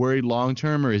they be worried long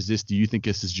term, or do you think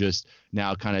this is just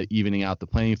now kind of evening out the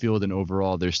playing field, and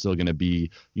overall they're still going to be,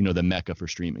 the mecca for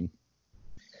streaming?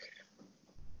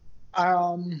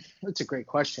 That's a great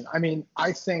question. I mean,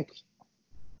 I think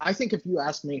if you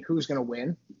ask me who's going to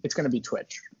win, it's going to be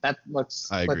Twitch. Let's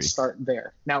start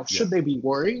there. Now, should they be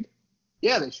worried?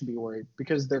 Yeah, they should be worried,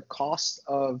 because their cost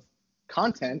of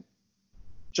content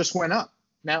just went up.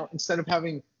 Now, instead of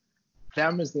having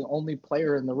them as the only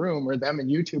player in the room, or them and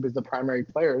YouTube as the primary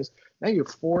players, now you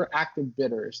have 4 active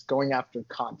bidders going after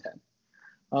content.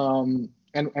 And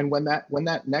when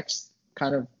that next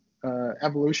kind of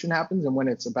evolution happens, and when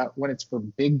it's for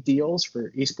big deals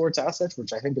for esports assets,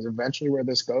 which I think is eventually where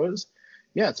this goes,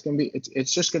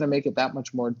 it's just going to make it that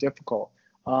much more difficult.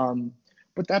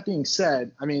 But that being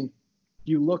said, I mean,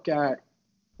 you look at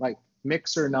like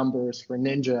Mixer numbers for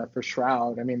Ninja, for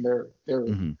Shroud, I mean, they're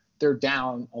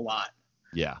down a lot.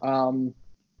 Yeah.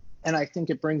 And I think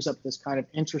it brings up this kind of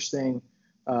interesting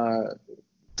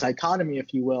dichotomy,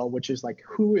 if you will, which is like,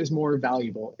 who is more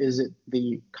valuable? Is it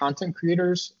the content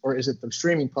creators or is it the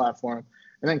streaming platform?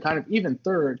 And then kind of even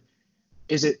third,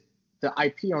 is it the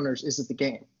IP owners? Is it the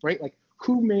game, right? Like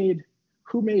who made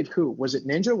who? Was it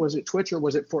Ninja? Was it Twitch? Or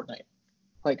was it Fortnite?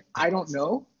 Like, I don't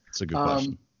know. It's a good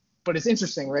question. But it's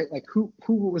interesting, right? Like who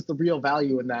was the real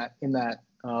value in that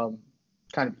kind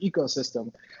of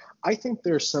ecosystem? I think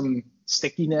there's some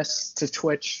stickiness to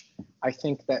Twitch. I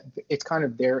think that it's kind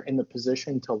of there in the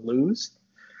position to lose.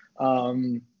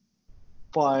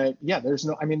 But yeah, there's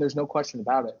no question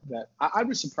about it that I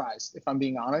was surprised, if I'm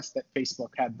being honest, that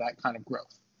Facebook had that kind of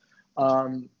growth.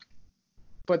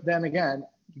 But then again,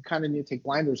 you kind of need to take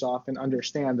blinders off and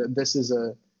understand that this is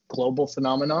a global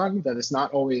phenomenon, that it's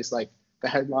not always like the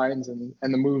headlines and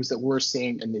the moves that we're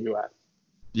seeing in the US.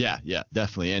 Yeah,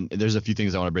 definitely. And there's a few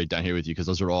things I want to break down here with you because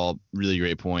those are all really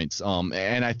great points.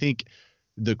 And I think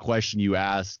the question you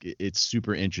ask, it's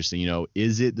super interesting. You know,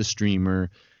 is it the streamer?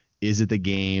 Is it the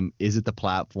game? Is it the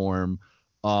platform?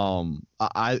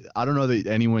 I don't know that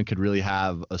anyone could really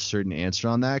have a certain answer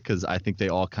on that because I think they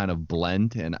all kind of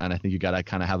blend, and I think you got to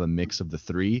kind of have a mix of the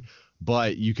three.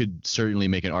 But you could certainly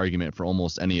make an argument for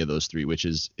almost any of those three, which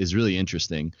is really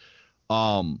interesting.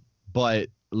 But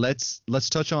let's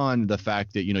touch on the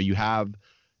fact that, you know, you have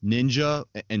Ninja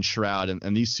and Shroud,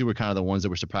 and these two were kind of the ones that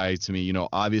were surprising to me. You know,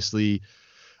 obviously,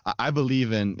 I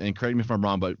believe in, and correct me if I'm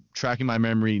wrong, but tracking my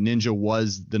memory, Ninja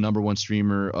was the #1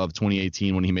 streamer of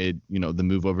 2018 when he made, you know, the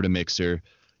move over to Mixer.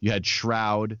 You had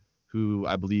Shroud, who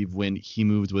I believe when he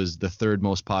moved was the 3rd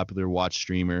most popular watch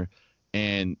streamer.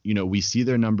 And, you know, we see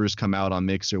their numbers come out on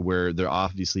Mixer where they're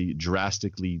obviously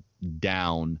drastically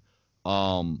down.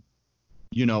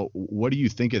 You know, what do you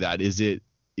think of that? Is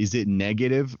it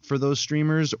negative for those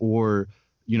streamers, or,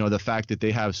 you know, the fact that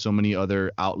they have so many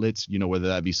other outlets, you know, whether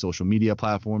that be social media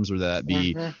platforms, whether that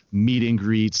be meet and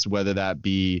greets, whether that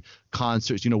be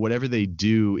concerts, you know, whatever they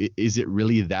do, is it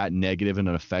really that negative and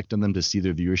an effect on them to see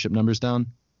their viewership numbers down?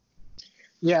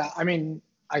 Yeah, I mean,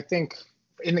 I think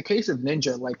in the case of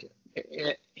Ninja, like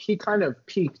he kind of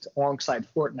peaked alongside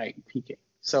Fortnite peaking.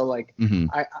 So like,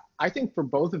 I think for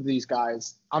both of these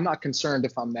guys, I'm not concerned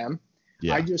if I'm them.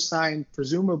 Yeah. I just signed,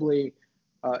 presumably,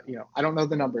 you know, I don't know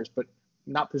the numbers, but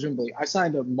not presumably, I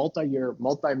signed a multi-year,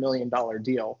 multi-million-dollar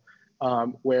deal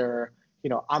where,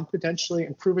 you know, I'm potentially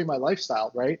improving my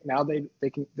lifestyle, right? Now they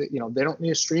can, you know, they don't need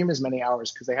to stream as many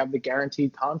hours because they have the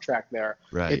guaranteed contract there.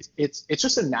 Right. It's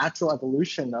just a natural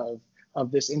evolution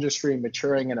of this industry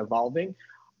maturing and evolving.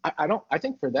 I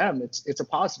think for them, it's a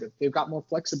positive. They've got more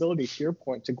flexibility, to your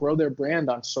point, to grow their brand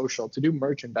on social, to do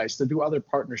merchandise, to do other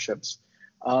partnerships.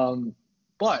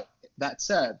 But that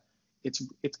said,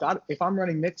 it's got, if I'm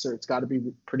running Mixer, it's got to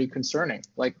be pretty concerning.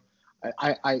 Like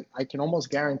I can almost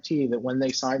guarantee that when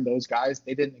they signed those guys,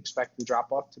 they didn't expect the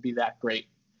drop off to be that great.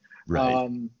 Right.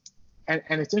 And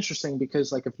it's interesting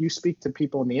because, like, if you speak to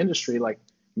people in the industry, like,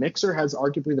 Mixer has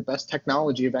arguably the best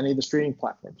technology of any of the streaming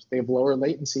platforms. They have lower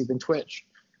latency than Twitch.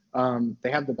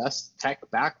 They have the best tech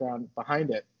background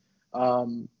behind it.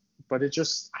 But it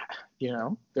just, you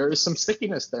know, there is some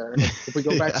stickiness there. And if we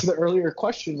go back to the earlier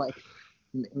question, like,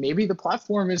 maybe the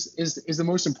platform is the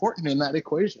most important in that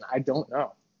equation. I don't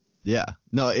know. Yeah,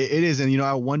 no, it is. And, you know,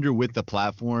 I wonder with the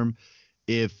platform,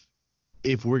 if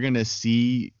we're going to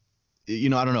see, you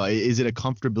know, I don't know, is it a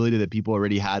comfortability that people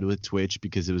already had with Twitch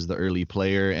because it was the early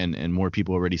player and more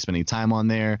people already spending time on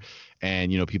there,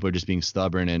 and, you know, people are just being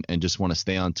stubborn and just want to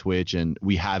stay on Twitch, and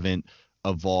we haven't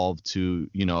evolved to,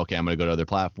 you know, okay, I'm going to go to other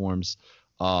platforms.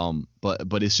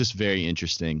 But it's just very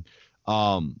interesting.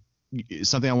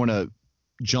 Something I want to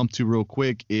jump to real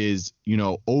quick is, you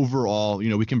know, overall, you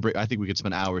know, I think we could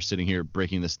spend hours sitting here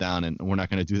breaking this down, and we're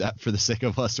not going to do that for the sake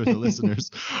of us or the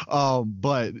listeners.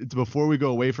 But before we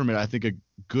go away from it, I think a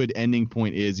good ending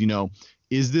point is, you know,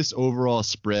 is this overall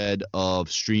spread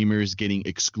of streamers getting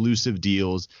exclusive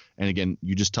deals? And again,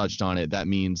 you just touched on it. That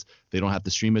means they don't have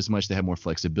to stream as much. They have more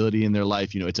flexibility in their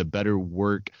life. You know, it's a better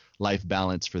work-life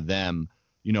balance for them.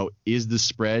 You know, is the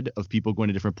spread of people going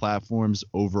to different platforms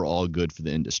overall good for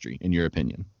the industry, in your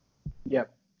opinion? Yeah,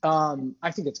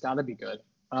 I think it's got to be good.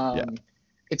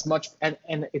 It's much,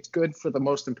 and it's good for the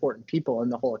most important people in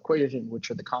the whole equation, which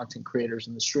are the content creators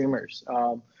and the streamers.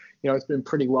 You know, it's been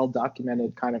pretty well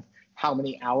documented kind of how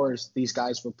many hours these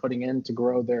guys were putting in to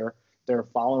grow their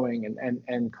following,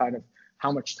 and kind of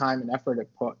how much time and effort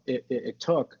it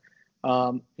took,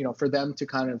 you know, for them to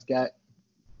kind of get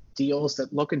deals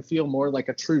that look and feel more like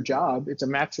a true job. It's a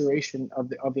maturation of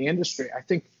the industry. I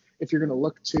think if you're going to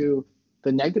look to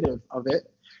the negative of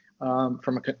it,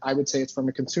 I would say it's from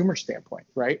a consumer standpoint,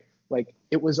 right? Like,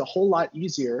 it was a whole lot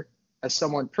easier as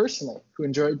someone personally who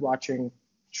enjoyed watching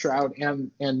Shroud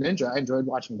and Ninja. I enjoyed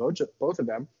watching both of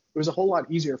them. It was a whole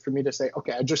lot easier for me to say,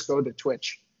 okay, I just go to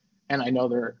Twitch and I know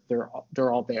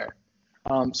they're all there.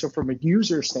 So from a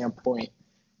user standpoint,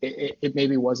 it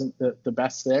maybe wasn't the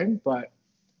best thing, but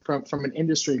from an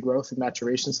industry growth and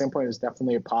maturation standpoint, it's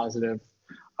definitely a positive.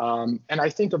 And I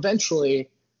think eventually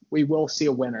we will see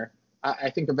a winner.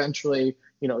 I think eventually,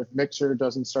 if Mixer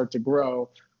doesn't start to grow,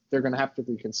 they're going to have to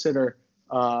reconsider.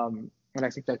 And I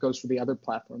think that goes for the other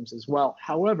platforms as well.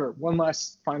 However, one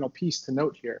last final piece to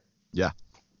note here. Yeah.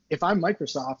 If I'm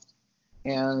Microsoft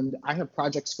and I have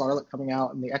Project Scarlet coming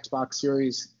out in the Xbox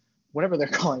Series, whatever they're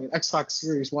calling it, Xbox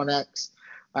Series 1X,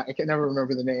 I can never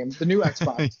remember the name, the new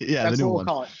Xbox. Yeah, that's the new what we'll one.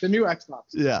 call it, the new Xbox.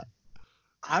 Yeah.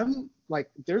 I'm like,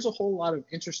 there's a whole lot of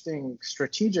interesting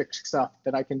strategic stuff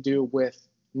that I can do with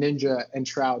Ninja and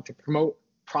Shroud to promote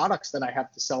products that I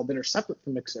have to sell that are separate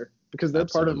from Mixer, because they're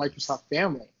part of the Microsoft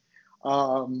family.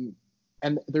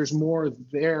 And there's more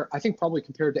there, I think, probably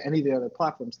compared to any of the other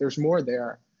platforms. There's more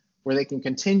there where they can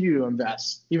continue to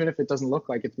invest, even if it doesn't look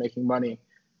like it's making money,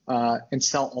 and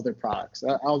sell other products.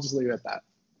 I'll just leave it at that.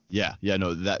 Yeah,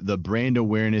 no, that the brand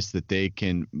awareness that they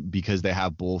can, because they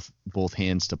have both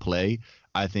hands to play,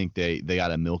 I think they got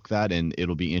to milk that, and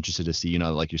it'll be interesting to see,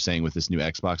 like you're saying, with this new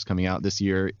Xbox coming out this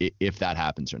year, if that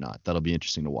happens or not. That'll be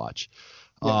interesting to watch.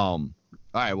 Yeah. All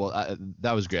right, well,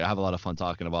 that was great. I have a lot of fun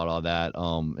talking about all that,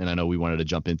 and I know we wanted to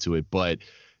jump into it, but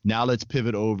now let's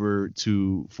pivot over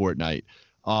to Fortnite.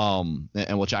 And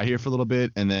we'll chat here for a little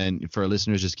bit, and then for our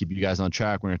listeners, just keep you guys on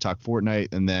track. We're going to talk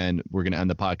Fortnite, and then we're going to end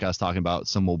the podcast talking about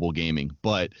some mobile gaming.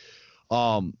 But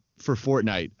for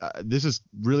Fortnite, this is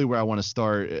really where I want to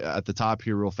start at the top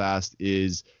here real fast,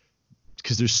 is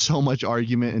because there's so much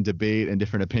argument and debate and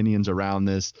different opinions around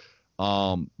this.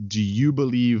 Do you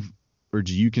believe, or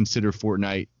do you consider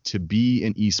Fortnite to be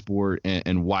an esport,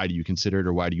 and why do you consider it,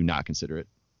 or why do you not consider it?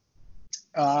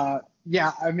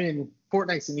 Yeah, I mean,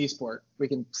 Fortnite's an esport. We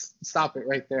can stop it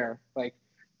right there. Like,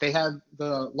 they had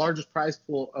the largest prize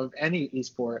pool of any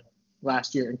esport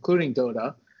last year, including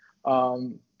Dota.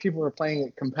 People were playing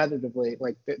it competitively.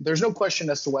 Like, there's no question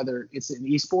as to whether it's an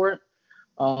esport.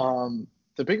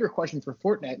 The bigger question for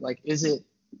Fortnite, like, is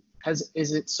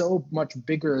it so much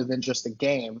bigger than just a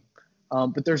game?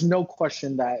 But there's no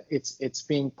question that it's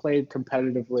being played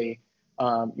competitively.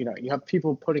 You have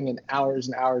people putting in hours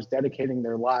and hours, dedicating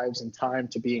their lives and time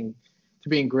to being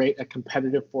great at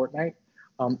competitive Fortnite.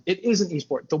 It is an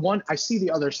esport. The one I see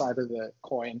the other side of the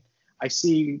coin. I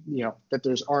see, that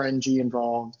there's RNG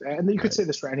involved, and you could say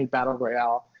this for any battle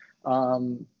royale.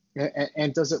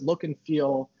 And does it look and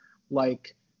feel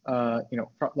like,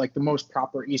 like the most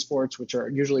proper esports, which are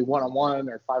usually 1-on-1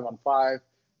 or 5-on-5?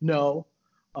 No,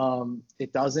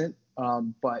 it doesn't.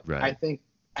 But right. I think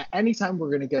anytime we're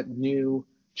going to get new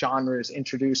genres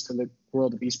introduced to the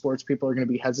world of esports, people are going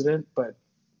to be hesitant. But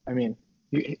I mean,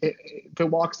 if it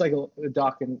walks like a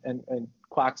duck and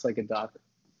quacks like a duck.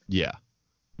 Yeah.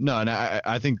 No, and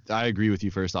I think I agree with you.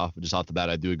 First off, just off the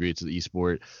bat, I do agree it's an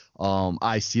esport.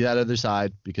 I see that other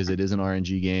side because it is an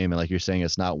RNG game, and like you're saying,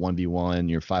 it's not 1v1,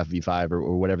 you're 5v5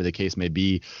 or whatever the case may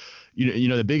be.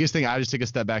 The biggest thing I just take a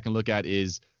step back and look at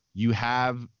is you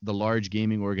have the large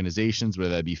gaming organizations,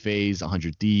 whether that be FaZe,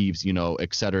 100 Thieves,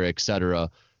 et cetera,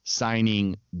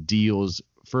 signing deals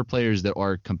for players that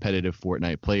are competitive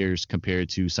Fortnite players compared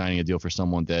to signing a deal for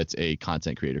someone that's a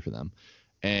content creator for them.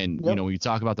 And, yep. When you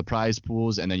talk about the prize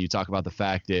pools, and then you talk about the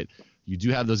fact that you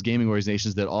do have those gaming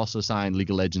organizations that also sign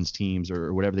League of Legends teams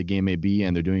or whatever the game may be,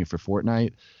 and they're doing it for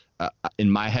Fortnite.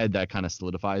 In my head, that kind of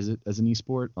solidifies it as an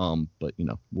esport. But,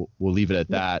 we'll leave it at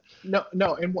that.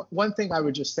 No. And one thing I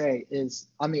would just say is,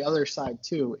 on the other side,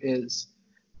 too, is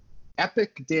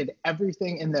Epic did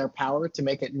everything in their power to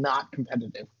make it not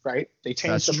competitive, right? They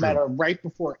changed the meta right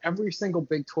before every single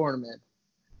big tournament.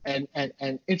 And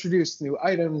introduced new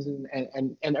items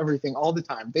and everything all the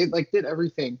time. They did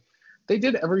everything. They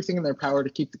did everything in their power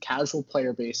to keep the casual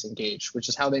player base engaged, which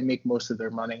is how they make most of their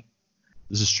money.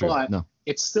 This is true. But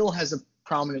it still has a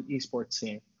prominent esports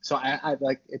scene. So I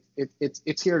like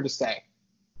it's here to stay.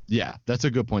 Yeah, that's a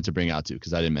good point to bring out too,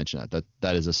 because I didn't mention that.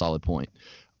 That is a solid point.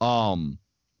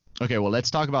 Okay, well,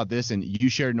 let's talk about this. And you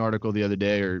shared an article the other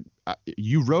day, or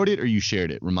you wrote it or you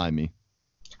shared it? Remind me.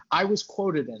 I was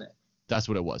quoted in it. That's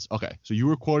what it was. Okay. So you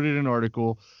were quoted in an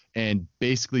article, and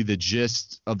basically the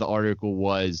gist of the article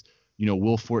was,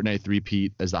 will Fortnite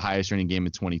repeat as the highest earning game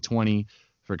in 2020?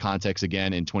 For context,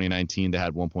 again, in 2019, they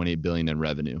had 1.8 billion in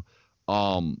revenue.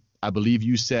 I believe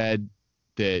you said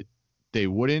that they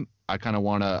wouldn't. I kind of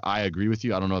want to, I agree with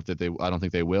you. I don't know if I don't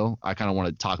think they will. I kind of want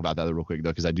to talk about that real quick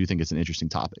though, because I do think it's an interesting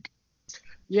topic.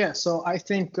 Yeah, so I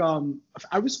think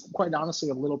I was quite honestly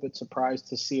a little bit surprised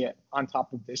to see it on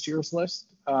top of this year's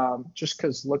list, just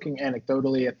because looking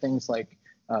anecdotally at things like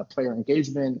player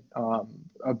engagement,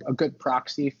 a good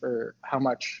proxy for how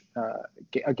much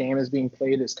a game is being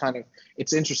played is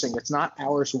it's interesting. It's not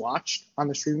hours watched on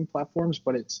the streaming platforms,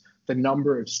 but it's the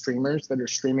number of streamers that are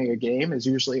streaming a game is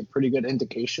usually a pretty good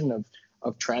indication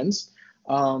of trends.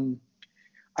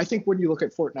 I think when you look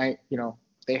at Fortnite,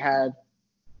 they had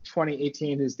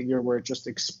 2018 is the year where it just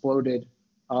exploded,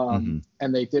 and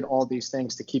they did all these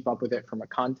things to keep up with it from a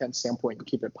content standpoint and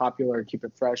keep it popular and keep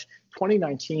it fresh.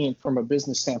 2019, from a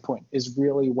business standpoint, is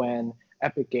really when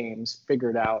Epic Games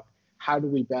figured out how do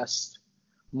we best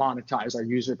monetize our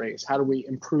user base? How do we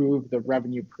improve the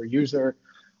revenue per user,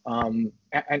 and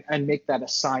make that a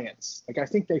science? Like, I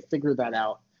think they figured that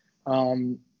out,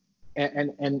 and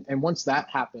once that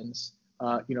happens,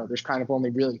 there's kind of only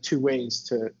really two ways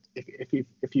to, if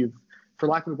you, for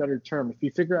lack of a better term, if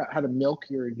you figure out how to milk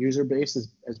your user base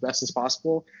as best as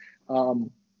possible,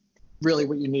 really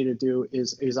what you need to do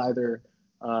is either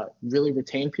really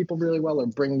retain people really well or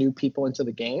bring new people into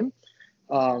the game.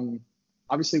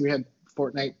 Obviously, we had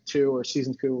Fortnite 2 or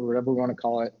Season 2 or whatever we want to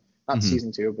call it. Not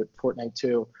Season 2, but Fortnite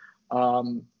 2.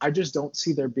 I just don't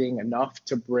see there being enough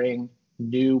to bring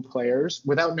new players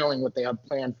without knowing what they have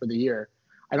planned for the year.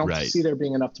 I don't see there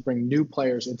being enough to bring new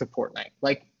players into Fortnite.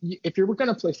 Like, if you were going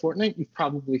to play Fortnite, you've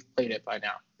probably played it by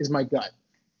now, is my gut.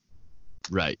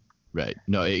 Right.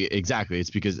 No, exactly. It's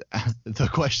because the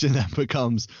question that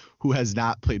becomes, who has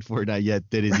not played Fortnite yet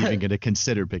that is even going to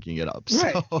consider picking it up?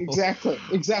 Right. So,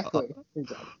 Exactly.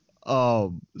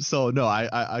 So no,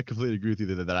 I completely agree with you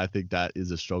that I think that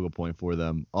is a struggle point for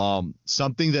them.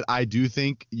 Something that I do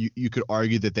think you could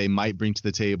argue that they might bring to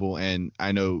the table, and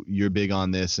I know you're big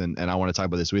on this, and I want to talk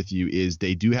about this with you, is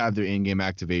they do have their in-game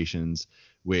activations,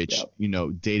 which,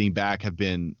 dating back have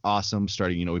been awesome.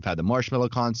 Starting, we've had the Marshmallow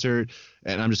concert,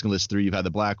 and I'm just gonna list three. You've had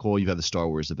the Black Hole, you've had the Star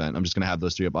Wars event. I'm just gonna have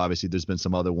those three up. Obviously, there's been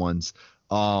some other ones.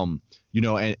 And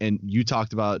you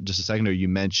talked about just a second ago, you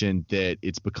mentioned that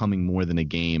it's becoming more than a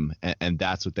game, and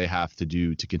that's what they have to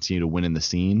do to continue to win in the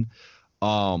scene.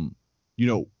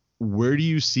 Where do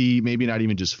you see, maybe not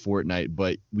even just Fortnite,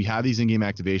 but we have these in-game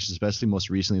activations, especially most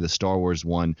recently the Star Wars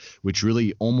one, which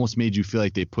really almost made you feel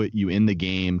like they put you in the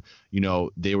game.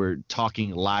 They were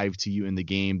talking live to you in the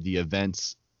game, the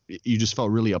events, you just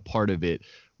felt really a part of it.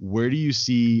 Where do you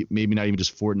see, maybe not even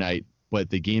just Fortnite,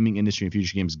 but the gaming industry and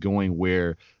future games going,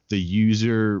 where the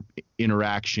user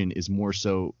interaction is more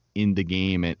so in the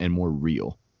game and more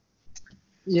real?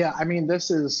 Yeah, I mean, this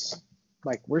is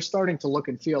like, we're starting to look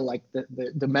and feel like the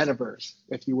metaverse,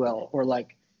 if you will, or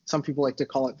like some people like to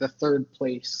call it the third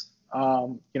place.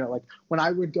 Like when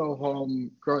I would go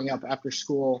home growing up after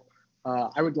school,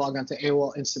 I would log on to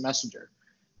AOL Instant Messenger.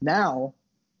 Now,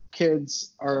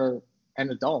 kids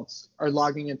and adults are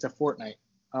logging into Fortnite.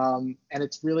 And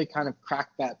it's really kind of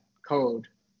cracked that code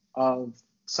of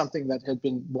something that had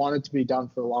been wanted to be done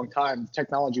for a long time.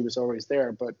 Technology was always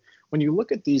there, but when you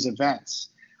look at these events,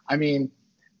 I mean,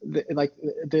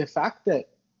 the fact that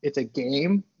it's a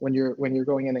game when you're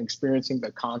going in and experiencing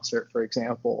the concert, for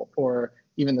example, or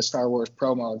even the Star Wars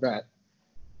promo event,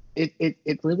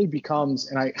 it really becomes,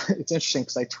 and it's interesting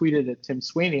because I tweeted at Tim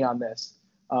Sweeney on this,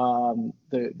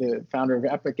 the founder of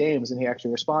Epic Games, and he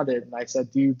actually responded, and I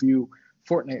said, do you view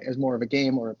Fortnite as more of a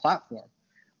game or a platform?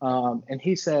 And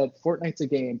he said, Fortnite's a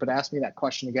game, but ask me that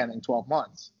question again in 12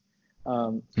 months,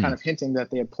 kind of hinting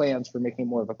that they had plans for making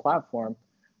more of a platform.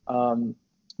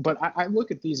 But I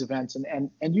look at these events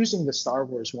and using the Star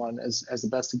Wars one as the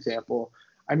best example.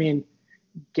 I mean,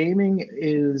 gaming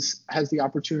has the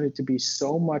opportunity to be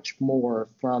so much more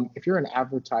from, if you're an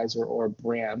advertiser or a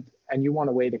brand and you want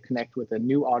a way to connect with a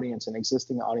new audience, an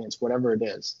existing audience, whatever it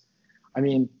is. I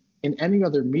mean, in any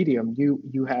other medium,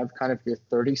 you have kind of your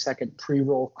 30-second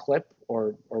pre-roll clip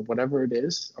or whatever it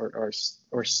is,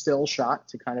 or still shot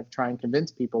to kind of try and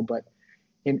convince people. But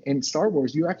in Star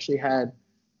Wars, you actually had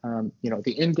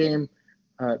the in-game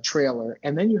trailer,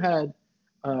 and then you had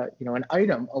an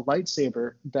item, a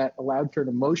lightsaber, that allowed for an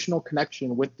emotional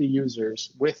connection with the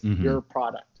users, with your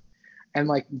product. And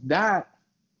like that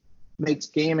makes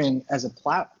gaming as a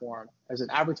platform, as an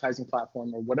advertising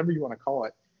platform, or whatever you want to call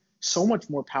it, so much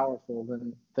more powerful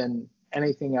than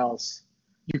anything else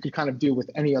you could kind of do with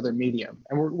any other medium.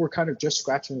 And we're kind of just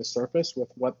scratching the surface with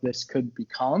what this could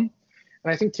become.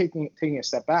 And I think taking a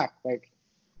step back, like,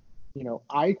 the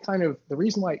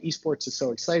reason why esports is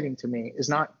so exciting to me is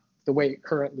not the way it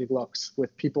currently looks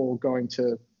with people going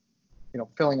to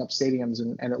filling up stadiums,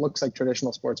 and it looks like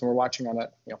traditional sports, and we're watching on a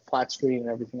flat screen and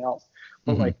everything else.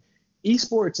 But like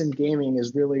esports and gaming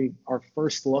is really our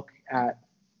first look at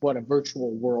what a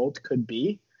virtual world could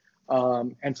be.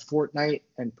 And Fortnite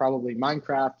and probably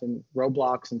Minecraft and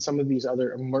Roblox and some of these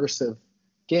other immersive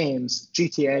games,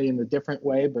 GTA in a different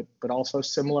way, but also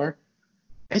similar.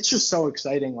 It's just so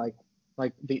exciting. Like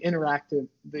the interactive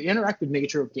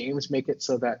nature of games make it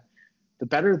so that the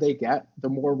better they get, the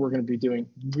more we're going to be doing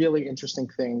really interesting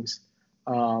things.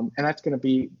 And that's going to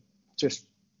be just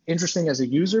interesting as a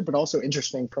user, but also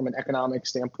interesting from an economic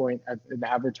standpoint as an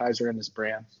advertiser and as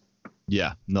brands.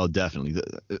 Yeah, no, definitely.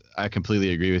 I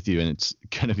completely agree with you, and it's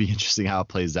going to be interesting how it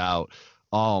plays out.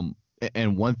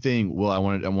 And one thing, Will, I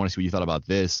want to see what you thought about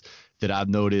this, that I've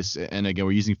noticed, and again,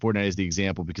 we're using Fortnite as the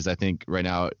example because I think right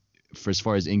now, for as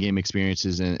far as in-game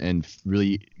experiences and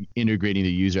really integrating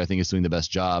the user, I think it's doing the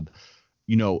best job.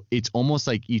 It's almost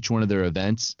like each one of their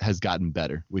events has gotten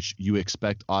better, which you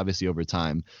expect obviously over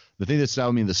time. The thing that stood out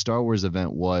with me in the Star Wars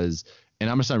event was, and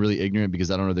I'm going to sound really ignorant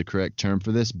because I don't know the correct term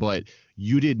for this, but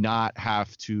you did not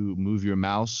have to move your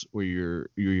mouse or your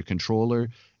controller.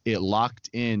 It locked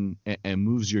in and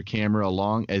moves your camera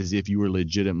along as if you were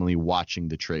legitimately watching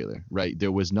the trailer, right?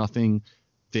 There was nothing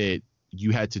that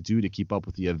you had to do to keep up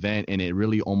with the event, and it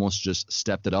really almost just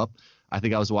stepped it up. I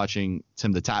think I was watching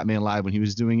Tim the Tap Man live when he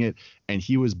was doing it, and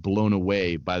he was blown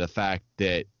away by the fact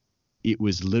that it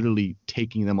was literally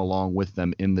taking them along with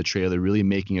them in the trailer, really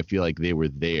making it feel like they were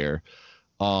there.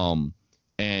 And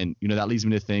that leads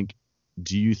me to think,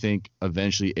 do you think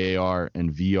eventually AR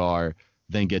and VR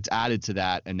then gets added to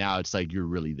that, and now it's like you're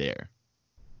really there?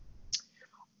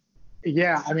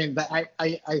 Yeah, I mean,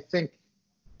 I think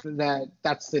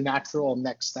that's the natural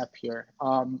next step here.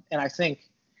 And I think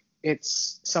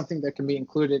it's something that can be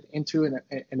included into an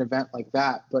event like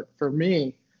that. But for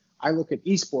me, I look at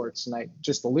esports, and I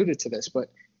just alluded to this, but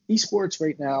esports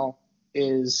right now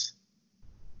is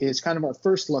kind of our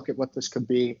first look at what this could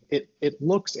be. It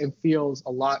looks and feels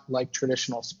a lot like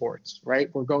traditional sports, right?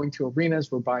 We're going to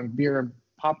arenas, we're buying beer and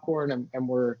popcorn, and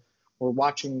we're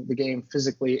watching the game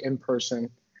physically in person,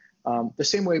 the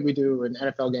same way we do an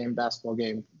NFL game, basketball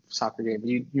game, soccer game,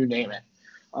 you name it,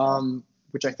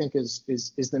 which I think is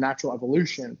the natural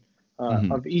evolution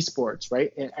of esports,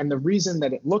 right? And the reason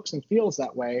that it looks and feels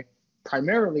that way,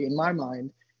 primarily in my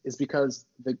mind, is because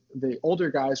the older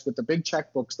guys with the big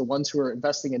checkbooks, the ones who are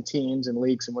investing in teams and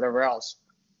leagues and whatever else,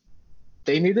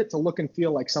 they need it to look and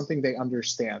feel like something they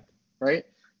understand, right?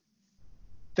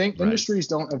 Industries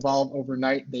don't evolve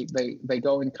overnight. They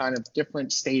go in kind of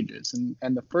different stages,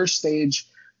 and the first stage,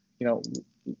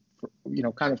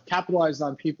 kind of capitalized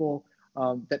on people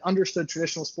that understood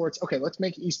traditional sports. Okay, let's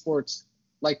make esports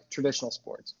like traditional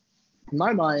sports. In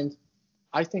my mind,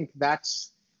 I think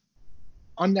that's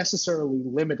unnecessarily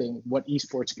limiting what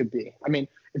esports could be. I mean,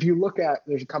 if you look at,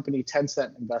 there's a company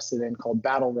Tencent invested in called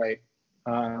BattleRight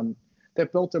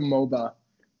that built a MOBA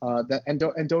and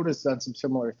Dota's done some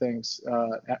similar things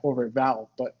over at Valve,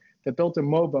 but that built a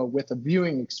MOBA with a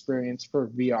viewing experience for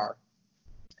VR.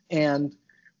 And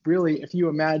really, if you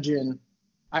imagine,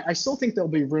 I still think there'll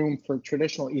be room for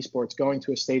traditional esports going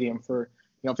to a stadium for,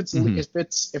 if it's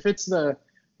the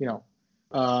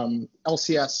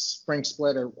LCS Spring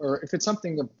Split or if it's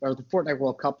something, or the Fortnite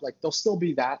World Cup, like there'll still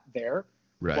be that there.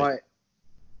 Right.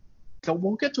 But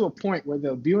we'll get to a point where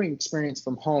the viewing experience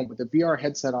from home with the VR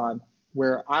headset on,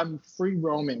 where I'm free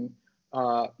roaming,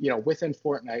 within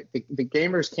Fortnite. The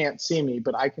gamers can't see me,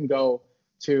 but I can go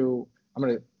to, I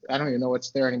don't even know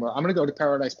what's there anymore. I'm going to go to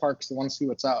Paradise Park because I want to see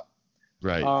what's up.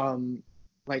 Right.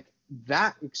 Like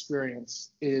that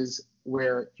experience is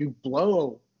where you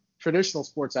blow traditional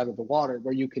sports out of the water,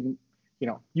 where you can,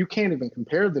 you can't even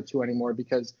compare the two anymore,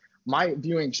 because my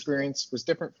viewing experience was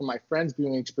different from my friend's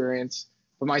viewing experience.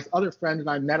 But my other friend and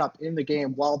I met up in the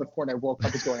game while the Fortnite World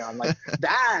Cup is going on. Like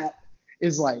that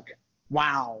is like,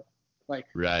 wow. Like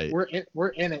right. we're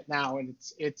in it now. And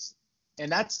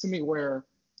and that's to me where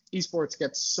esports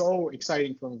gets so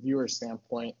exciting from a viewer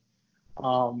standpoint.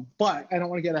 But I don't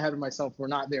want to get ahead of myself. We're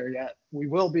not there yet. We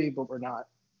will be, but we're not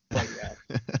quite yet.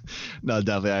 No,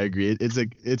 definitely. I agree.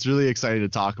 It's really exciting to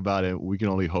talk about it. We can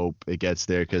only hope it gets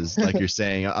there, because like you're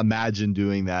saying, imagine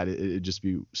doing that. It'd just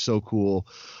be so cool.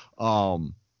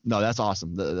 No, that's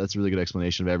awesome. That's a really good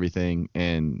explanation of everything.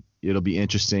 And it'll be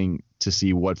interesting to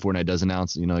see what Fortnite does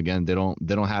announce. Again, they don't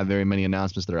have very many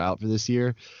announcements that are out for this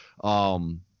year.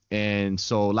 And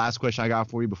so last question I got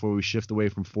for you before we shift away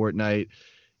from Fortnite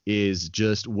is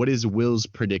just, what is Will's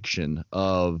prediction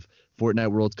of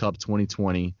Fortnite World Cup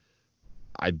 2020?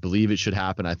 I believe it should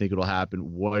happen. I think it'll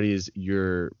happen. What is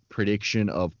your prediction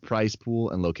of prize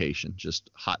pool and location? Just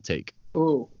hot take.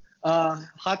 Ooh,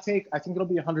 Hot take, I think it'll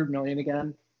be 100 million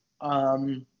again.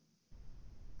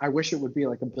 I wish it would be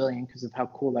like $1 billion because of how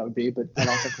cool that would be, but I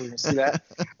don't think we're going to see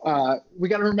that. We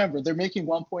got to remember they're making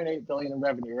 1.8 billion in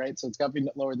revenue, right? So it's got to be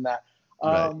lower than that.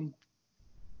 Right.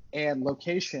 And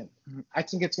location, I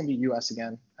think it's going to be U.S.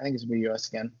 again.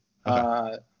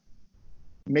 Okay.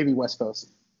 Maybe West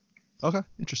Coast. Okay,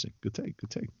 interesting. Good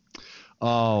take.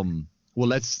 Well,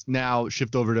 let's now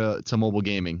shift over to mobile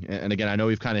gaming. And again, I know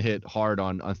we've kind of hit hard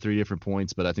on 3 different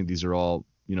points, but I think these are all,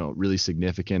 really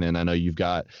significant. And I know you've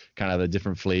got kind of a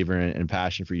different flavor and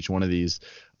passion for each one of these,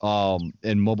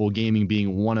 and mobile gaming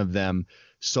being one of them.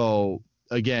 So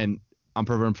again, I'm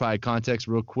providing context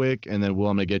real quick, and then Will,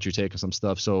 I'm going to get your take on some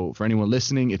stuff. So for anyone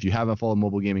listening, if you haven't followed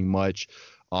mobile gaming much,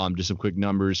 just some quick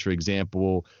numbers. For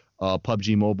example,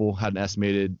 PUBG Mobile has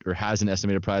an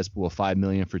estimated prize pool of 5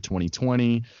 million for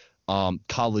 2020.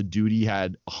 Call of Duty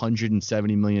had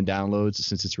 170 million downloads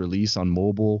since its release on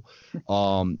mobile.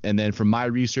 And then from my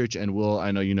research, and Will,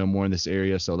 I know you know more in this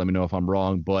area, so let me know if I'm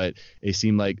wrong, but it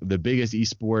seemed like the biggest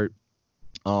esport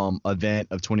event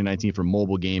of 2019 for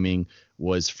mobile gaming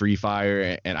was Free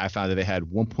Fire, and I found that they had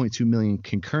 1.2 million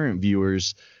concurrent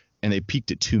viewers, and they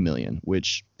peaked at 2 million,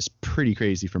 which is pretty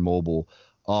crazy for mobile.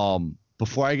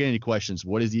 Before I get any questions,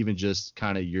 what is even just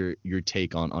kind of your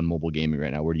take on mobile gaming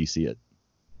right now? Where do you see it?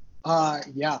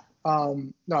 Yeah.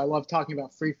 No, I love talking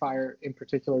about Free Fire in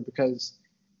particular because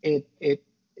it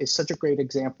is such a great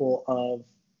example of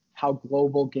how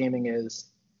global gaming is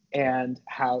and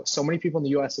how so many people in the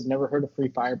U.S. have never heard of Free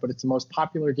Fire, but it's the most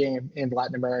popular game in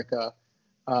Latin America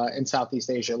and Southeast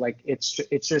Asia. Like it's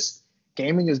just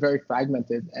gaming is very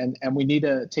fragmented, and we need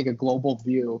to take a global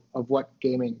view of what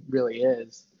gaming really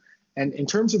is. And in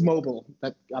terms of mobile,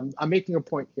 that I'm making a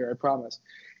point here, I promise.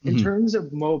 In terms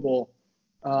of mobile,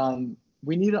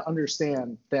 we need to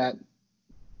understand that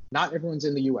not everyone's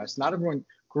in the U.S. Not everyone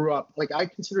grew up. Like I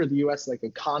consider the U.S. like a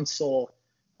console,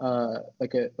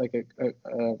 like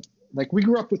we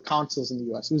grew up with consoles in the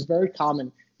U.S. It was very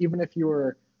common, even if you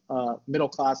were middle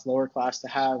class, lower class, to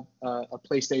have a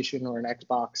PlayStation or an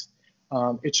Xbox.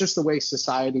 It's just the way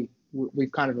society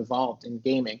we've kind of evolved in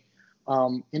gaming.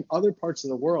 In other parts of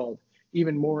the world,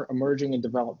 even more emerging and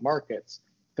developed markets,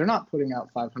 they're not putting out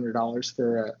 $500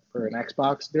 for an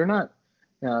Xbox. They're not,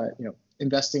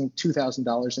 investing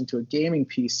 $2,000 into a gaming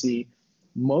PC.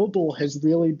 Mobile has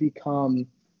really become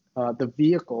the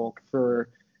vehicle for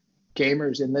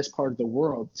gamers in this part of the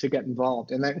world to get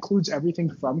involved, and that includes everything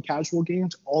from casual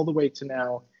games all the way to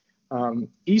now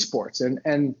esports.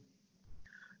 And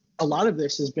a lot of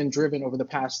this has been driven over the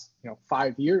past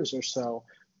 5 years or so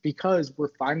because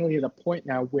we're finally at a point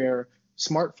now where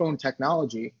smartphone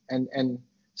technology and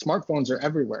smartphones are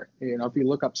everywhere. If you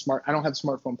look up I don't have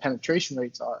smartphone penetration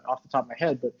rates off the top of my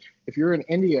head, but if you're in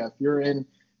India, if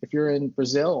you're in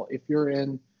Brazil, if you're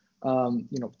in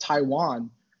Taiwan,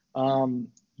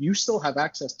 you still have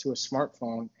access to a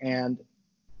smartphone. And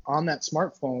on that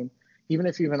smartphone, even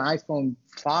if you have an iPhone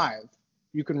 5,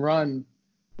 you can run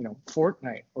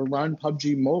Fortnite or run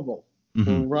PUBG Mobile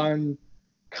or run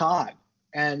COD.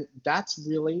 And that's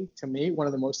really, to me, one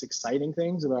of the most exciting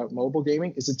things about mobile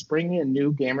gaming is it's bringing in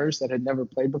new gamers that had never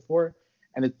played before,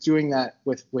 and it's doing that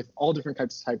with all different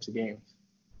types of games.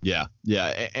 Yeah,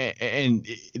 and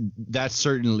that's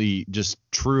certainly just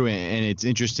true, and it's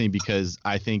interesting because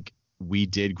I think we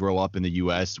did grow up in the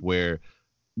U.S. where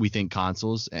we think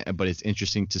consoles, but it's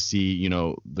interesting to see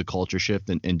the culture shift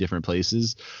in different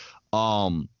places.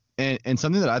 And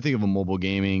something that I think of a mobile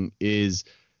gaming is,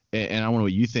 and I don't know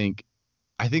what you think.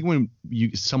 I think when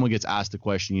someone gets asked the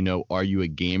question, are you a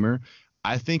gamer?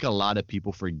 I think a lot of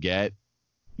people forget,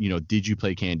 did you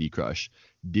play Candy Crush?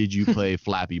 Did you play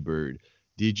Flappy Bird?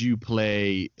 Did you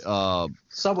play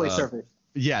Subway Surfers?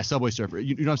 Yeah, Subway Surfer.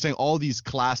 You know what I'm saying? All these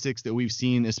classics that we've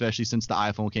seen, especially since the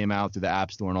iPhone came out through the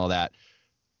App Store and all that.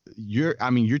 You're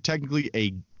technically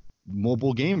a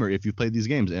mobile gamer if you've played these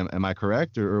games. Am I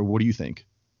correct, or what do you think?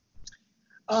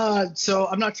 So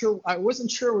I'm not sure. I wasn't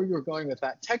sure where you were going with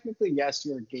that. Technically, yes,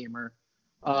 you're a gamer.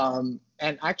 And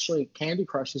actually, Candy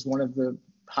Crush is one of the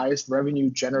highest revenue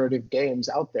generative games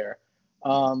out there.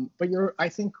 But I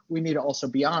think we need to also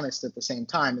be honest at the same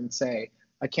time and say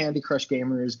a Candy Crush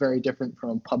gamer is very different from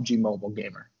a PUBG Mobile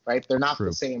gamer, right? They're not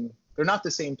the same. They're not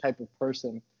the same type of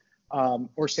person,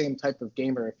 or same type of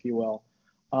gamer, if you will.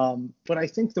 But I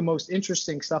think the most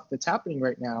interesting stuff that's happening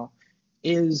right now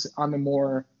is on the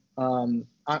more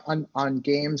on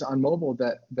games on mobile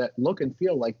that look and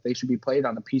feel like they should be played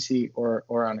on a PC or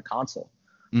on a console.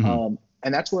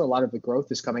 And that's where a lot of the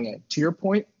growth is coming in. To your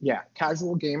point, yeah,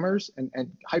 casual gamers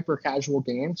and hyper casual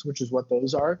games, which is what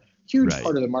those are, huge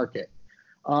part of the market.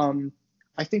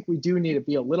 I I think we do need to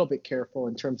be a little bit careful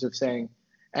in terms of saying,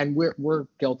 and we're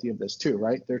guilty of this too,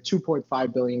 right? There are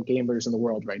 2.5 billion gamers in the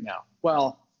world right now.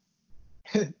 Well,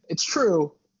 it's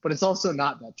true, but it's also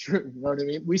not that true. You know what I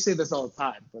mean? We say this all the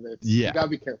time, but you gotta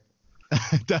be careful.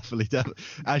 Definitely.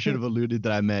 I should have alluded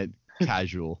that I meant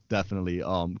casual, definitely.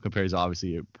 Compared to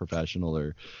obviously a professional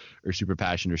or super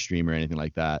passionate or streamer or anything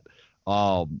like that.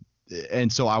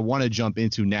 And so I want to jump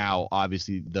into now,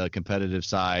 obviously, the competitive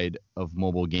side of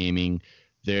mobile gaming.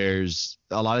 There's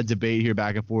a lot of debate here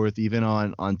back and forth, even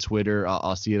on Twitter.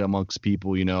 I'll see it amongst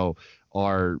people,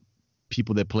 are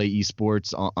people that play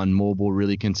esports on mobile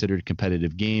really considered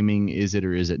competitive gaming? Is it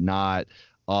or is it not?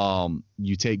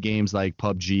 You take games like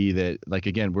PUBG that, like,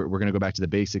 again, we're going to go back to the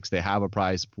basics. They have a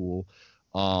prize pool.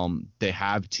 They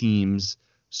have teams.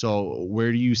 So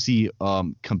where do you see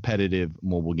competitive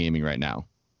mobile gaming right now?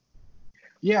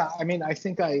 Yeah, I mean, I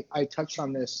think I touched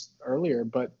on this earlier,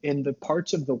 but in the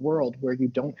parts of the world where you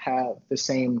don't have the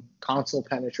same console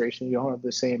penetration, you don't have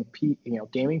the same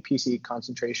gaming PC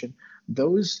concentration,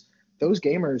 those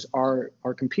gamers are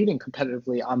competing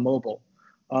competitively on mobile.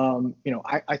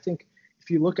 I think if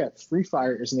you look at Free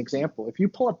Fire as an example, if you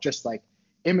pull up just like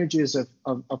images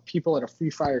of people at a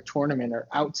Free Fire tournament or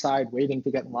outside waiting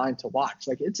to get in line to watch,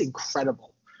 like, it's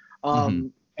incredible.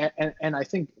 And I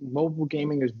think mobile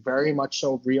gaming is very much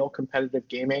so real competitive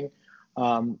gaming.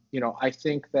 I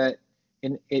think that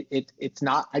it's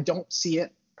not. I don't see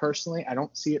it personally. I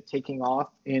don't see it taking off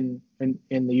in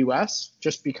the U.S.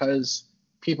 just because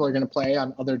people are going to play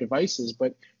on other devices.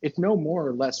 But it's no more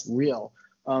or less real.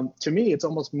 To me, it's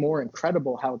almost more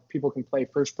incredible how people can play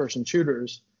first-person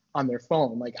shooters on their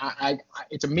phone. Like,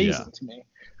 it's amazing to me.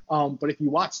 But if you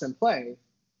watch them play,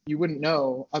 you wouldn't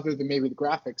know, other than maybe the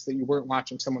graphics, that you weren't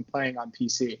watching someone playing on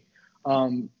PC.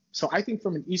 So I think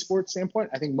from an esports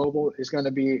standpoint, I think mobile is going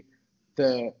to be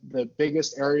the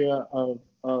biggest area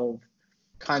of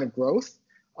kind of growth.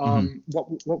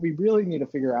 What we really need to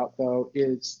figure out, though,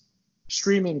 is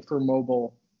streaming for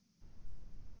mobile.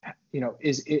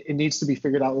 It needs to be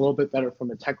figured out a little bit better from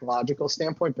a technological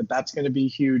standpoint, but that's going to be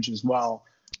huge as well.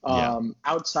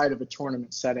 Outside of a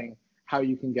tournament setting, how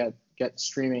you can get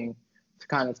streaming to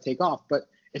kind of take off. But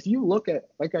if you look at,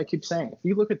 like I keep saying, if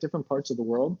you look at different parts of the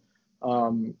world,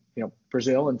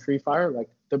 Brazil and Free Fire, like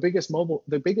the biggest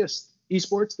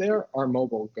esports there are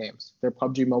mobile games. They're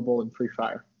PUBG Mobile and Free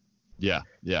Fire. Yeah.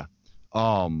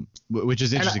 Which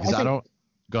is interesting because I don't.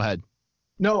 Go ahead.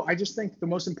 No, I just think the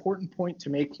most important point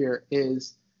to make here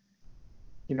is,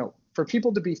 for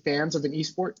people to be fans of an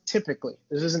esport, typically,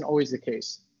 this isn't always the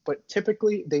case, but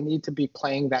typically they need to be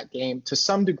playing that game to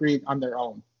some degree on their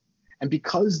own. And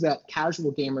because that casual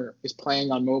gamer is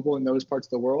playing on mobile in those parts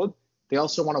of the world, they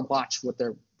also want to watch what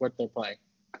they're playing.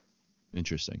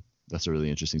 Interesting. That's a really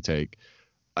interesting take.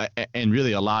 And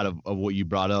really a lot of what you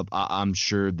brought up, I'm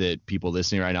sure that people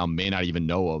listening right now may not even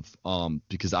know of,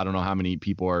 because I don't know how many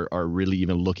people are really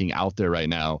even looking out there right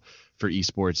now for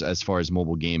esports as far as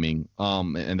mobile gaming.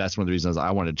 And that's one of the reasons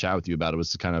I wanted to chat with you about it, was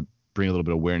to kind of bring a little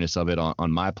bit of awareness of it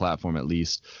on my platform at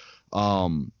least.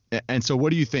 And so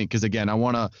what do you think? Because again, I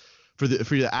want to, for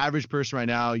the average person right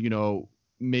now,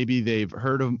 maybe they've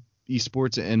heard of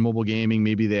esports and mobile gaming,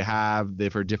 maybe they've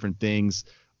heard different things.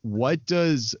 What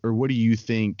do you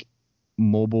think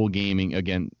mobile gaming,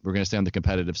 again, we're going to stay on the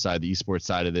competitive side, the esports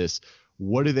side of this,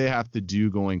 what do they have to do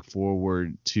going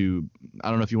forward to, I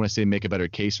don't know if you want to say make a better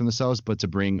case for themselves, but to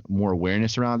bring more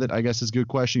awareness around it, I guess is a good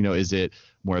question. Is it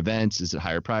more events? Is it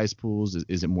higher prize pools?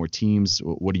 Is it more teams?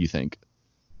 What do you think?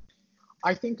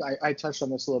 I think I touched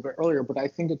on this a little bit earlier, but I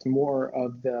think it's more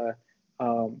of the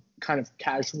kind of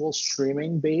casual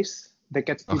streaming base that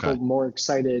gets people more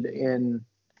excited in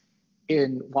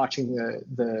watching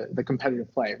the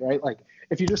competitive play, right? Like,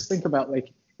 if you just think about,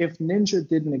 like, if Ninja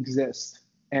didn't exist,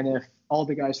 and if all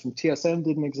the guys from TSM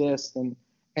didn't exist, and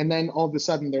then all of a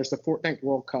sudden there's the Fortnite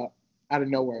World Cup out of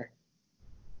nowhere,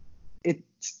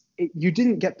 you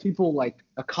didn't get people like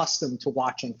accustomed to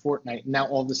watching Fortnite. Now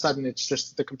all of a sudden it's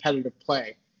just the competitive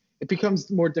play. It becomes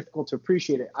more difficult to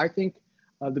appreciate it. I think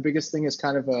the biggest thing is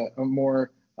kind of a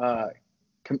more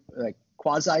like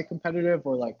quasi-competitive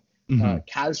or like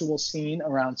casual scene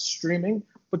around streaming.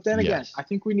 But then again, I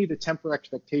think we need to temper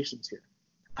expectations here.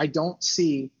 I don't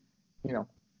see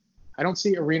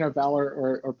Arena of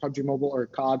Valor or PUBG Mobile or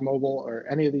COD Mobile or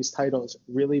any of these titles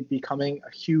really becoming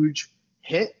a huge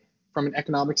hit from an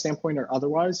economic standpoint or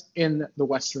otherwise in the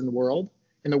Western world,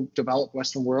 in the developed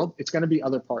Western world. It's going to be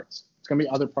other parts. It's going to be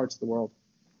other parts of the world.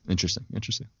 Interesting.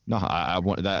 No, I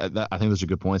want that. I think those are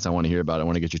good points. I want to hear about it. I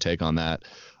want to get your take on that.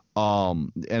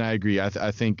 And I agree.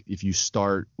 I think if you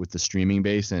start with the streaming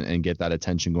base and get that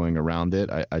attention going around it,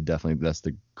 I definitely that's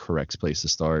the correct place to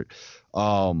start.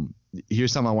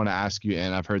 Here's something I want to ask you,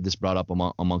 and I've heard this brought up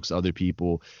amongst other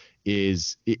people,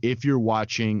 is if you're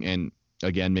watching, and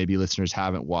again, maybe listeners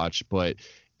haven't watched, but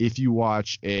if you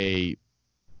watch a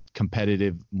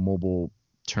competitive mobile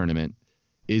tournament,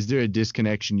 is there a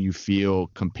disconnection you feel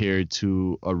compared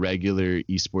to a regular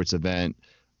esports event,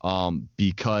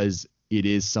 because it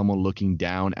is someone looking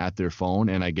down at their phone?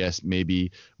 And I guess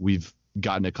maybe we've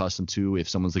gotten accustomed to, if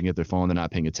someone's looking at their phone, they're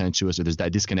not paying attention to us, or there's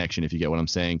that disconnection, if you get what I'm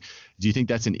saying. Do you think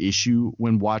that's an issue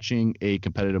when watching a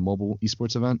competitive mobile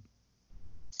esports event?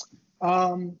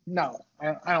 No,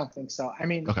 I don't think so. I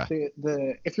mean, Okay.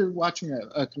 the if you're watching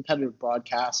a competitive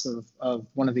broadcast of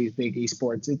one of these big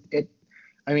esports,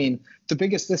 I mean, the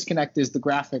biggest disconnect is the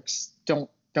graphics don't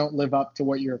live up to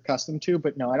what you're accustomed to.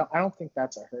 But no, I don't think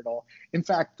that's a hurdle. In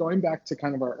fact, going back to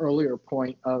kind of our earlier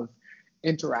point of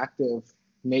interactive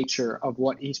nature of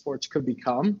what esports could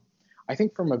become, I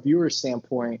think from a viewer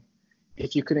standpoint,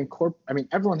 if you could incorporate, I mean,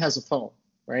 everyone has a phone,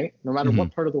 right? No matter Mm-hmm.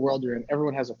 what part of the world you're in,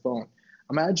 everyone has a phone.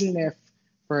 Imagine if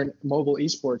for a mobile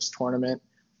esports tournament,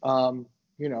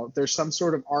 there's some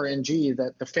sort of RNG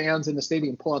that the fans in the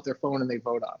stadium pull out their phone and they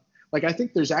vote on. Like, I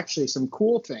think there's actually some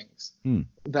cool things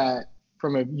that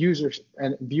from a user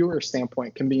and viewer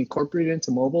standpoint can be incorporated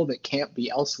into mobile that can't be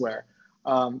elsewhere.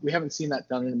 We haven't seen that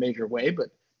done in a major way, but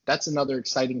that's another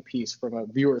exciting piece from a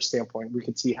viewer standpoint we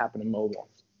could see happen in mobile.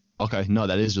 Okay. No,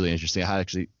 that is really interesting. I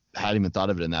hadn't even thought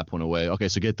of it in that point of way. Okay,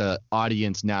 so get the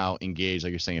audience now engaged,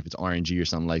 like you're saying, if it's RNG or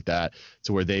something like that,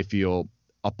 to where they feel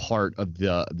a part of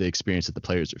the experience that the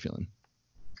players are feeling.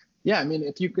 Yeah, I mean,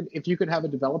 if you could have a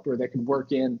developer that could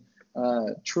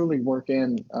truly work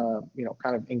in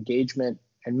kind of engagement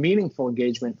and meaningful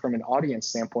engagement from an audience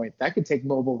standpoint, that could take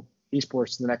mobile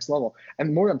esports to the next level. And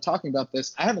the more I'm talking about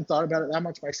this, I haven't thought about it that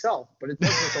much myself, but it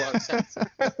does make a lot of sense.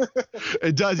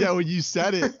 It does, yeah. When you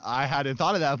said it, I hadn't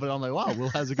thought of that, but I'm like, wow, Will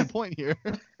has a good point here.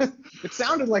 It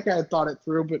sounded like I had thought it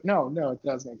through, but no, it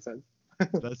does make sense.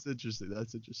 That's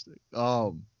interesting.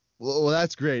 Well,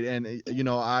 that's great. And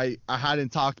I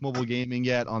hadn't talked mobile gaming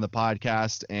yet on the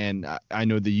podcast, and I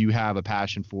know that you have a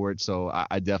passion for it, so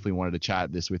I definitely wanted to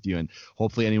chat this with you. And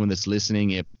hopefully anyone that's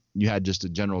listening, if you had just a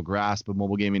general grasp of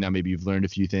mobile gaming, now maybe you've learned a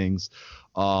few things.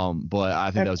 But I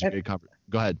think that was a great conversation.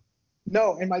 Go ahead.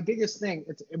 No, and my biggest thing,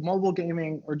 it's mobile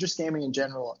gaming or just gaming in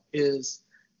general, is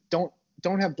don't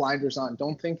have blinders on.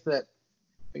 Don't think that,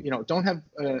 don't have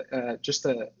just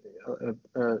a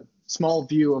small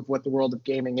view of what the world of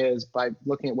gaming is by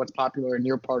looking at what's popular in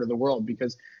your part of the world.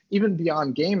 Because even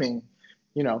beyond gaming,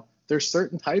 there's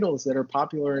certain titles that are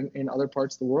popular in other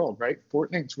parts of the world, right?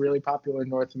 Fortnite's really popular in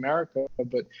North America,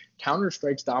 but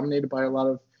Counter-Strike's dominated by a lot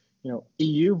of,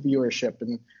 EU viewership,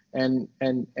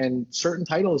 and certain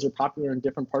titles are popular in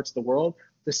different parts of the world.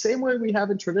 The same way we have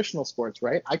in traditional sports,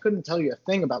 right? I couldn't tell you a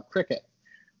thing about cricket.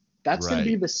 That's going to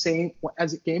be the same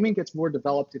as gaming gets more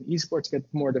developed and esports get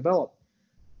more developed.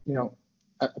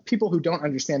 People who don't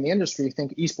understand the industry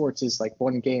think esports is like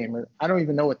one game, or I don't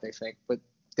even know what they think, but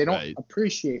they don't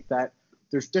appreciate that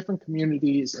there's different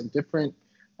communities and different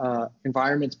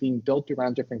environments being built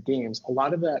around different games. A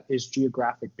lot of that is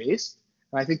geographic based.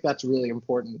 And I think that's really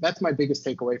important. That's my biggest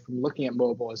takeaway from looking at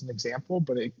mobile as an example,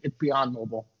 but it's beyond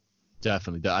mobile.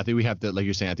 Definitely. I think we have to, like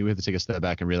you're saying, I think we have to take a step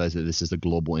back and realize that this is a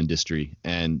global industry,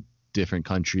 and different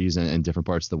countries and different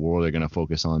parts of the world are going to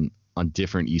focus on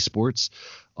different esports.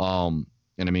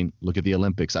 And I mean, look at the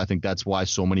Olympics. I think that's why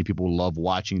so many people love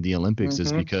watching the Olympics,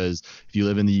 is because if you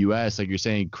live in the U.S., like you're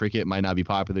saying, cricket might not be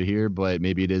popular here, but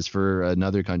maybe it is for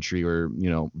another country, or,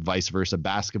 vice versa.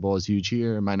 Basketball is huge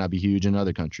here. It might not be huge in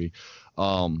another country.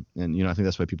 And, I think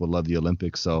that's why people love the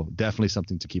Olympics. So definitely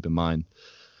something to keep in mind.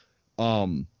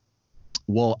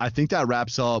 Well, I think that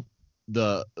wraps up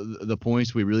the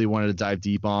points we really wanted to dive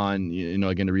deep on.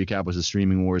 Again, to recap, was the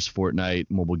streaming wars, Fortnite,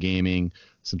 mobile gaming,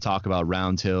 some talk about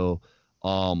Roundhill.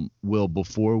 Will,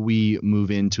 before we move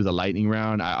into the lightning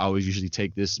round, I always usually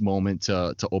take this moment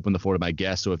to open the floor to my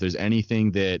guests. So if there's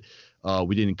anything that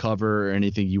we didn't cover, or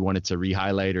anything you wanted to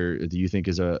re-highlight, or do you think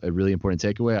is a really important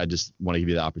takeaway, I just want to give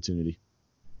you the opportunity.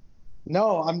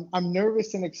 No, I'm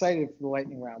nervous and excited for the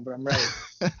lightning round, but I'm ready.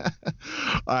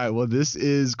 All right. Well, this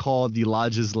is called the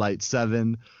Lodge's Light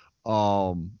 7.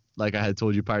 Like I had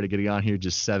told you prior to getting on here,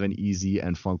 just 7 easy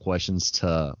and fun questions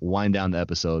to wind down the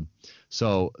episode.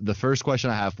 So the first question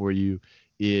I have for you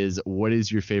is, what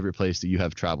is your favorite place that you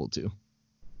have traveled to?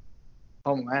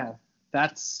 Oh man,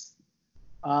 that's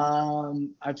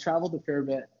I've traveled a fair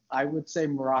bit. I would say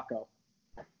Morocco.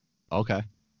 Okay.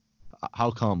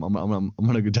 How come? I'm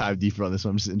gonna go dive deeper on this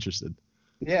one. I'm just interested.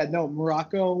 Yeah, no,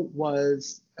 Morocco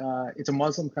was, it's a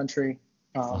Muslim country.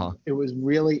 Uh-huh. It was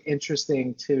really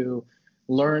interesting to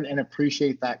learn and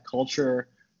appreciate that culture.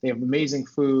 They have amazing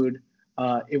food.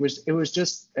 It was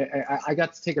just, I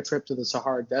got to take a trip to the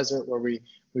Sahara Desert where we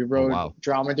Oh, rode wow.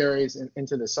 dromedaries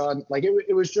into the sun. Like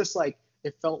it was just like,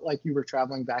 it felt like you were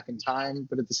traveling back in time,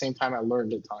 but at the same time, I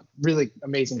learned a ton. Really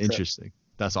amazing trip. Interesting.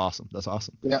 That's awesome. That's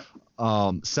awesome. Yeah.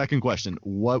 Second question.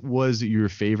 What was your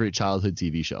favorite childhood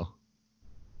TV show?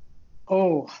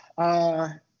 Oh,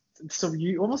 so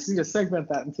you almost need to segment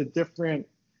that into different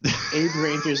age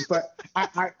ranges, but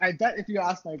I bet if you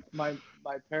ask my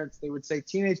parents, they would say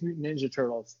Teenage Mutant Ninja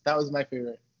Turtles. That was my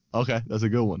favorite. Okay, that's a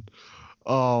good one.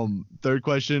 Third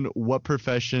question. What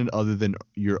profession other than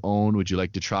your own would you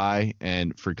like to try?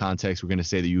 And for context, we're going to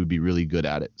say that you would be really good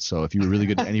at it. So if you were really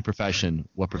good at any profession,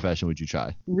 what profession would you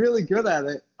try? Really good at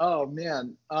it. Oh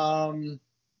man.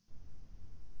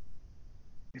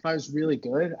 If I was really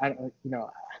good, I'd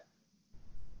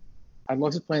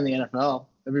love to play in the NFL.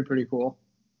 That'd be pretty cool.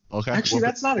 Okay. Actually,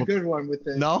 that's not a good one with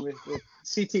the No? with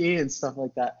CTE and stuff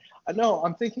like that. No,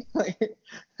 I'm thinking like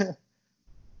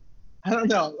I don't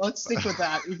know. Let's stick with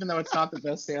that, even though it's not the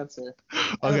best answer.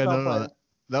 Okay, NFL no, player.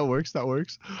 that works. That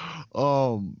works.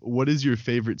 What is your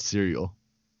favorite cereal?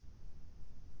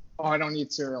 Oh, I don't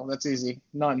eat cereal. That's easy.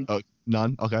 None. Oh,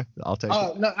 none. Okay, I'll take it.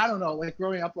 Oh no, I don't know. Like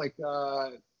growing up, like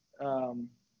what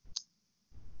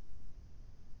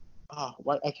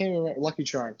I can't even remember. Lucky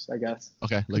Charms, I guess.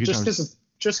 Okay, Lucky Just Charms.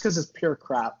 because it's pure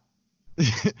crap.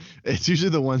 It's usually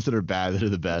the ones that are bad that are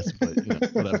the best, but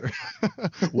whatever.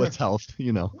 What's health,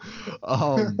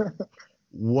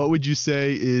 What would you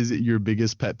say is your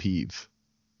biggest pet peeve?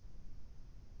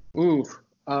 Ooh,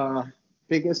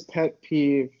 biggest pet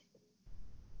peeve.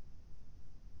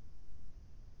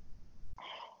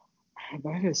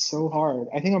 That is so hard.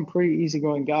 I think I'm a pretty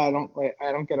easygoing guy.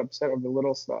 I don't get upset over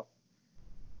little stuff.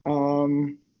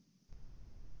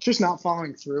 Just not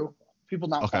following through. People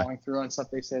not following through on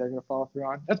stuff they say they're gonna follow through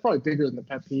on. That's probably bigger than the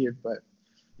pet peeve, but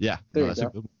Yeah, there you that's go. a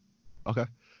good one.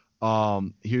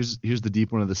 Okay. Here's the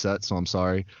deep one of the set, so I'm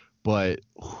sorry, but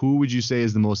who would you say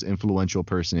is the most influential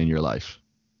person in your life?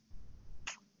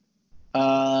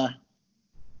 That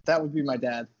would be my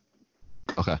dad.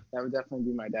 Okay, That would definitely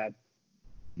be my dad.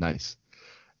 nice.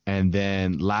 And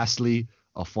then lastly,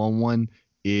 a fun one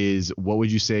is what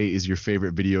would you say is your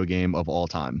favorite video game of all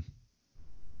time?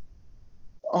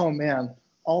 Oh man,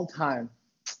 all time.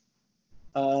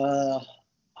 Oh,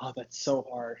 that's so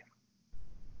hard.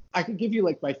 I could give you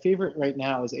like my favorite right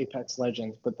now is Apex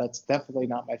Legends, but that's definitely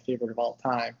not my favorite of all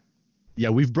time. Yeah,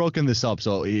 we've broken this up.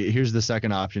 So here's the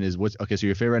second option is so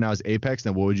your favorite right now is Apex.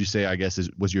 Then what would you say, I guess,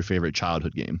 was your favorite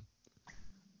childhood game?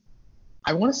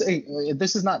 I want to say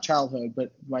this is not childhood,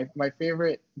 but my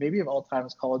favorite maybe of all time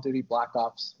is Call of Duty Black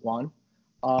Ops 1.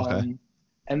 Okay.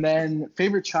 And then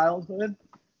favorite childhood,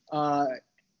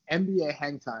 NBA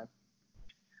Hang Time,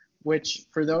 which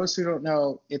for those who don't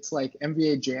know, it's like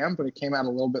NBA Jam, but it came out a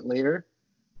little bit later.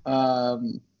 So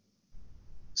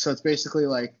it's basically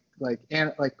like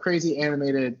crazy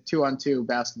animated 2-on-2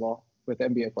 basketball with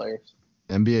NBA players.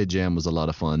 NBA Jam was a lot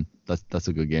of fun. That's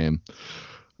a good game.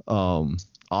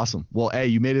 Awesome. Well, hey,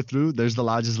 you made it through. There's the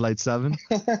Lodges Light 7.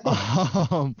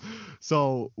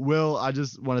 So, Will, I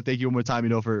just want to thank you one more time,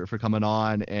 for coming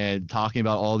on and talking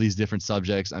about all these different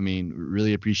subjects. I mean,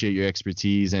 really appreciate your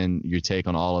expertise and your take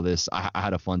on all of this. I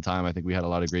had a fun time. I think we had a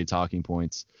lot of great talking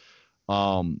points.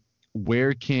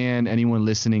 Where can anyone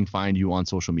listening find you on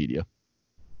social media?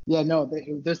 Yeah, no,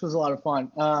 this was a lot of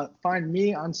fun. Find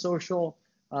me on social,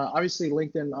 obviously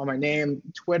LinkedIn on my name,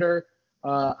 Twitter.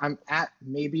 I'm at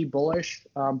maybe bullish,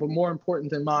 but more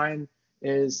important than mine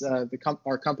is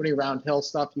our company Roundhill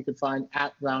stuff. You can find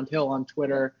at Roundhill on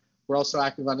Twitter. We're also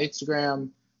active on Instagram,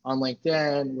 on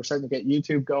LinkedIn. We're starting to get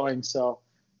YouTube going. So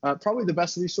probably the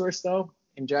best resource though,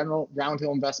 in general,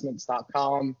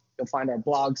 roundhillinvestments.com. You'll find our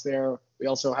blogs there. We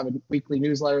also have a weekly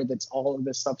newsletter that's all of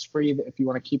this stuff's free if you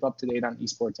want to keep up to date on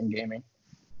esports and gaming.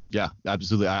 Yeah,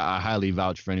 absolutely. I highly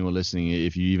vouch for anyone listening.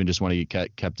 If you even just want to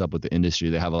get kept up with the industry,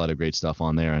 they have a lot of great stuff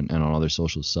on there and on other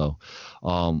socials. So,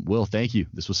 Will, thank you.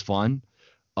 This was fun.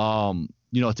 To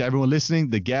everyone listening,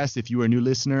 the guests, if you are a new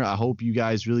listener, I hope you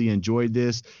guys really enjoyed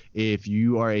this. If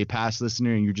you are a past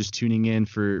listener and you're just tuning in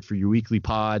for your weekly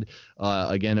pod,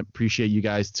 again, appreciate you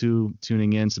guys too,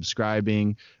 tuning in,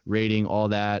 subscribing, rating, all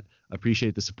that.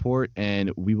 Appreciate the support,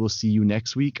 and we will see you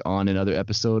next week on another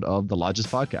episode of the Lodges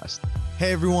Podcast.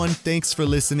 Hey everyone, thanks for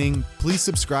listening. Please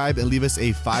subscribe and leave us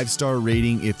a 5-star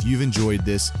rating if you've enjoyed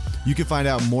this. You can find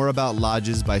out more about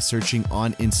Lodges by searching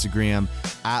on Instagram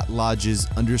at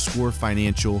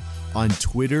Lodges_financial, on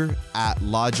Twitter at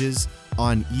Lodges,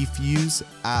 on eFuse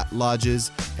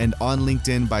 @Lodges, and on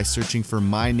LinkedIn by searching for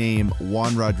my name,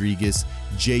 Juan Rodriguez,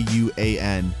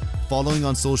 Juan. Following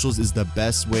on socials is the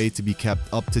best way to be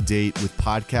kept up to date with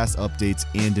podcast updates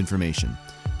and information.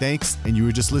 Thanks, and you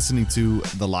were just listening to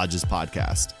the Lodges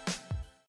Podcast.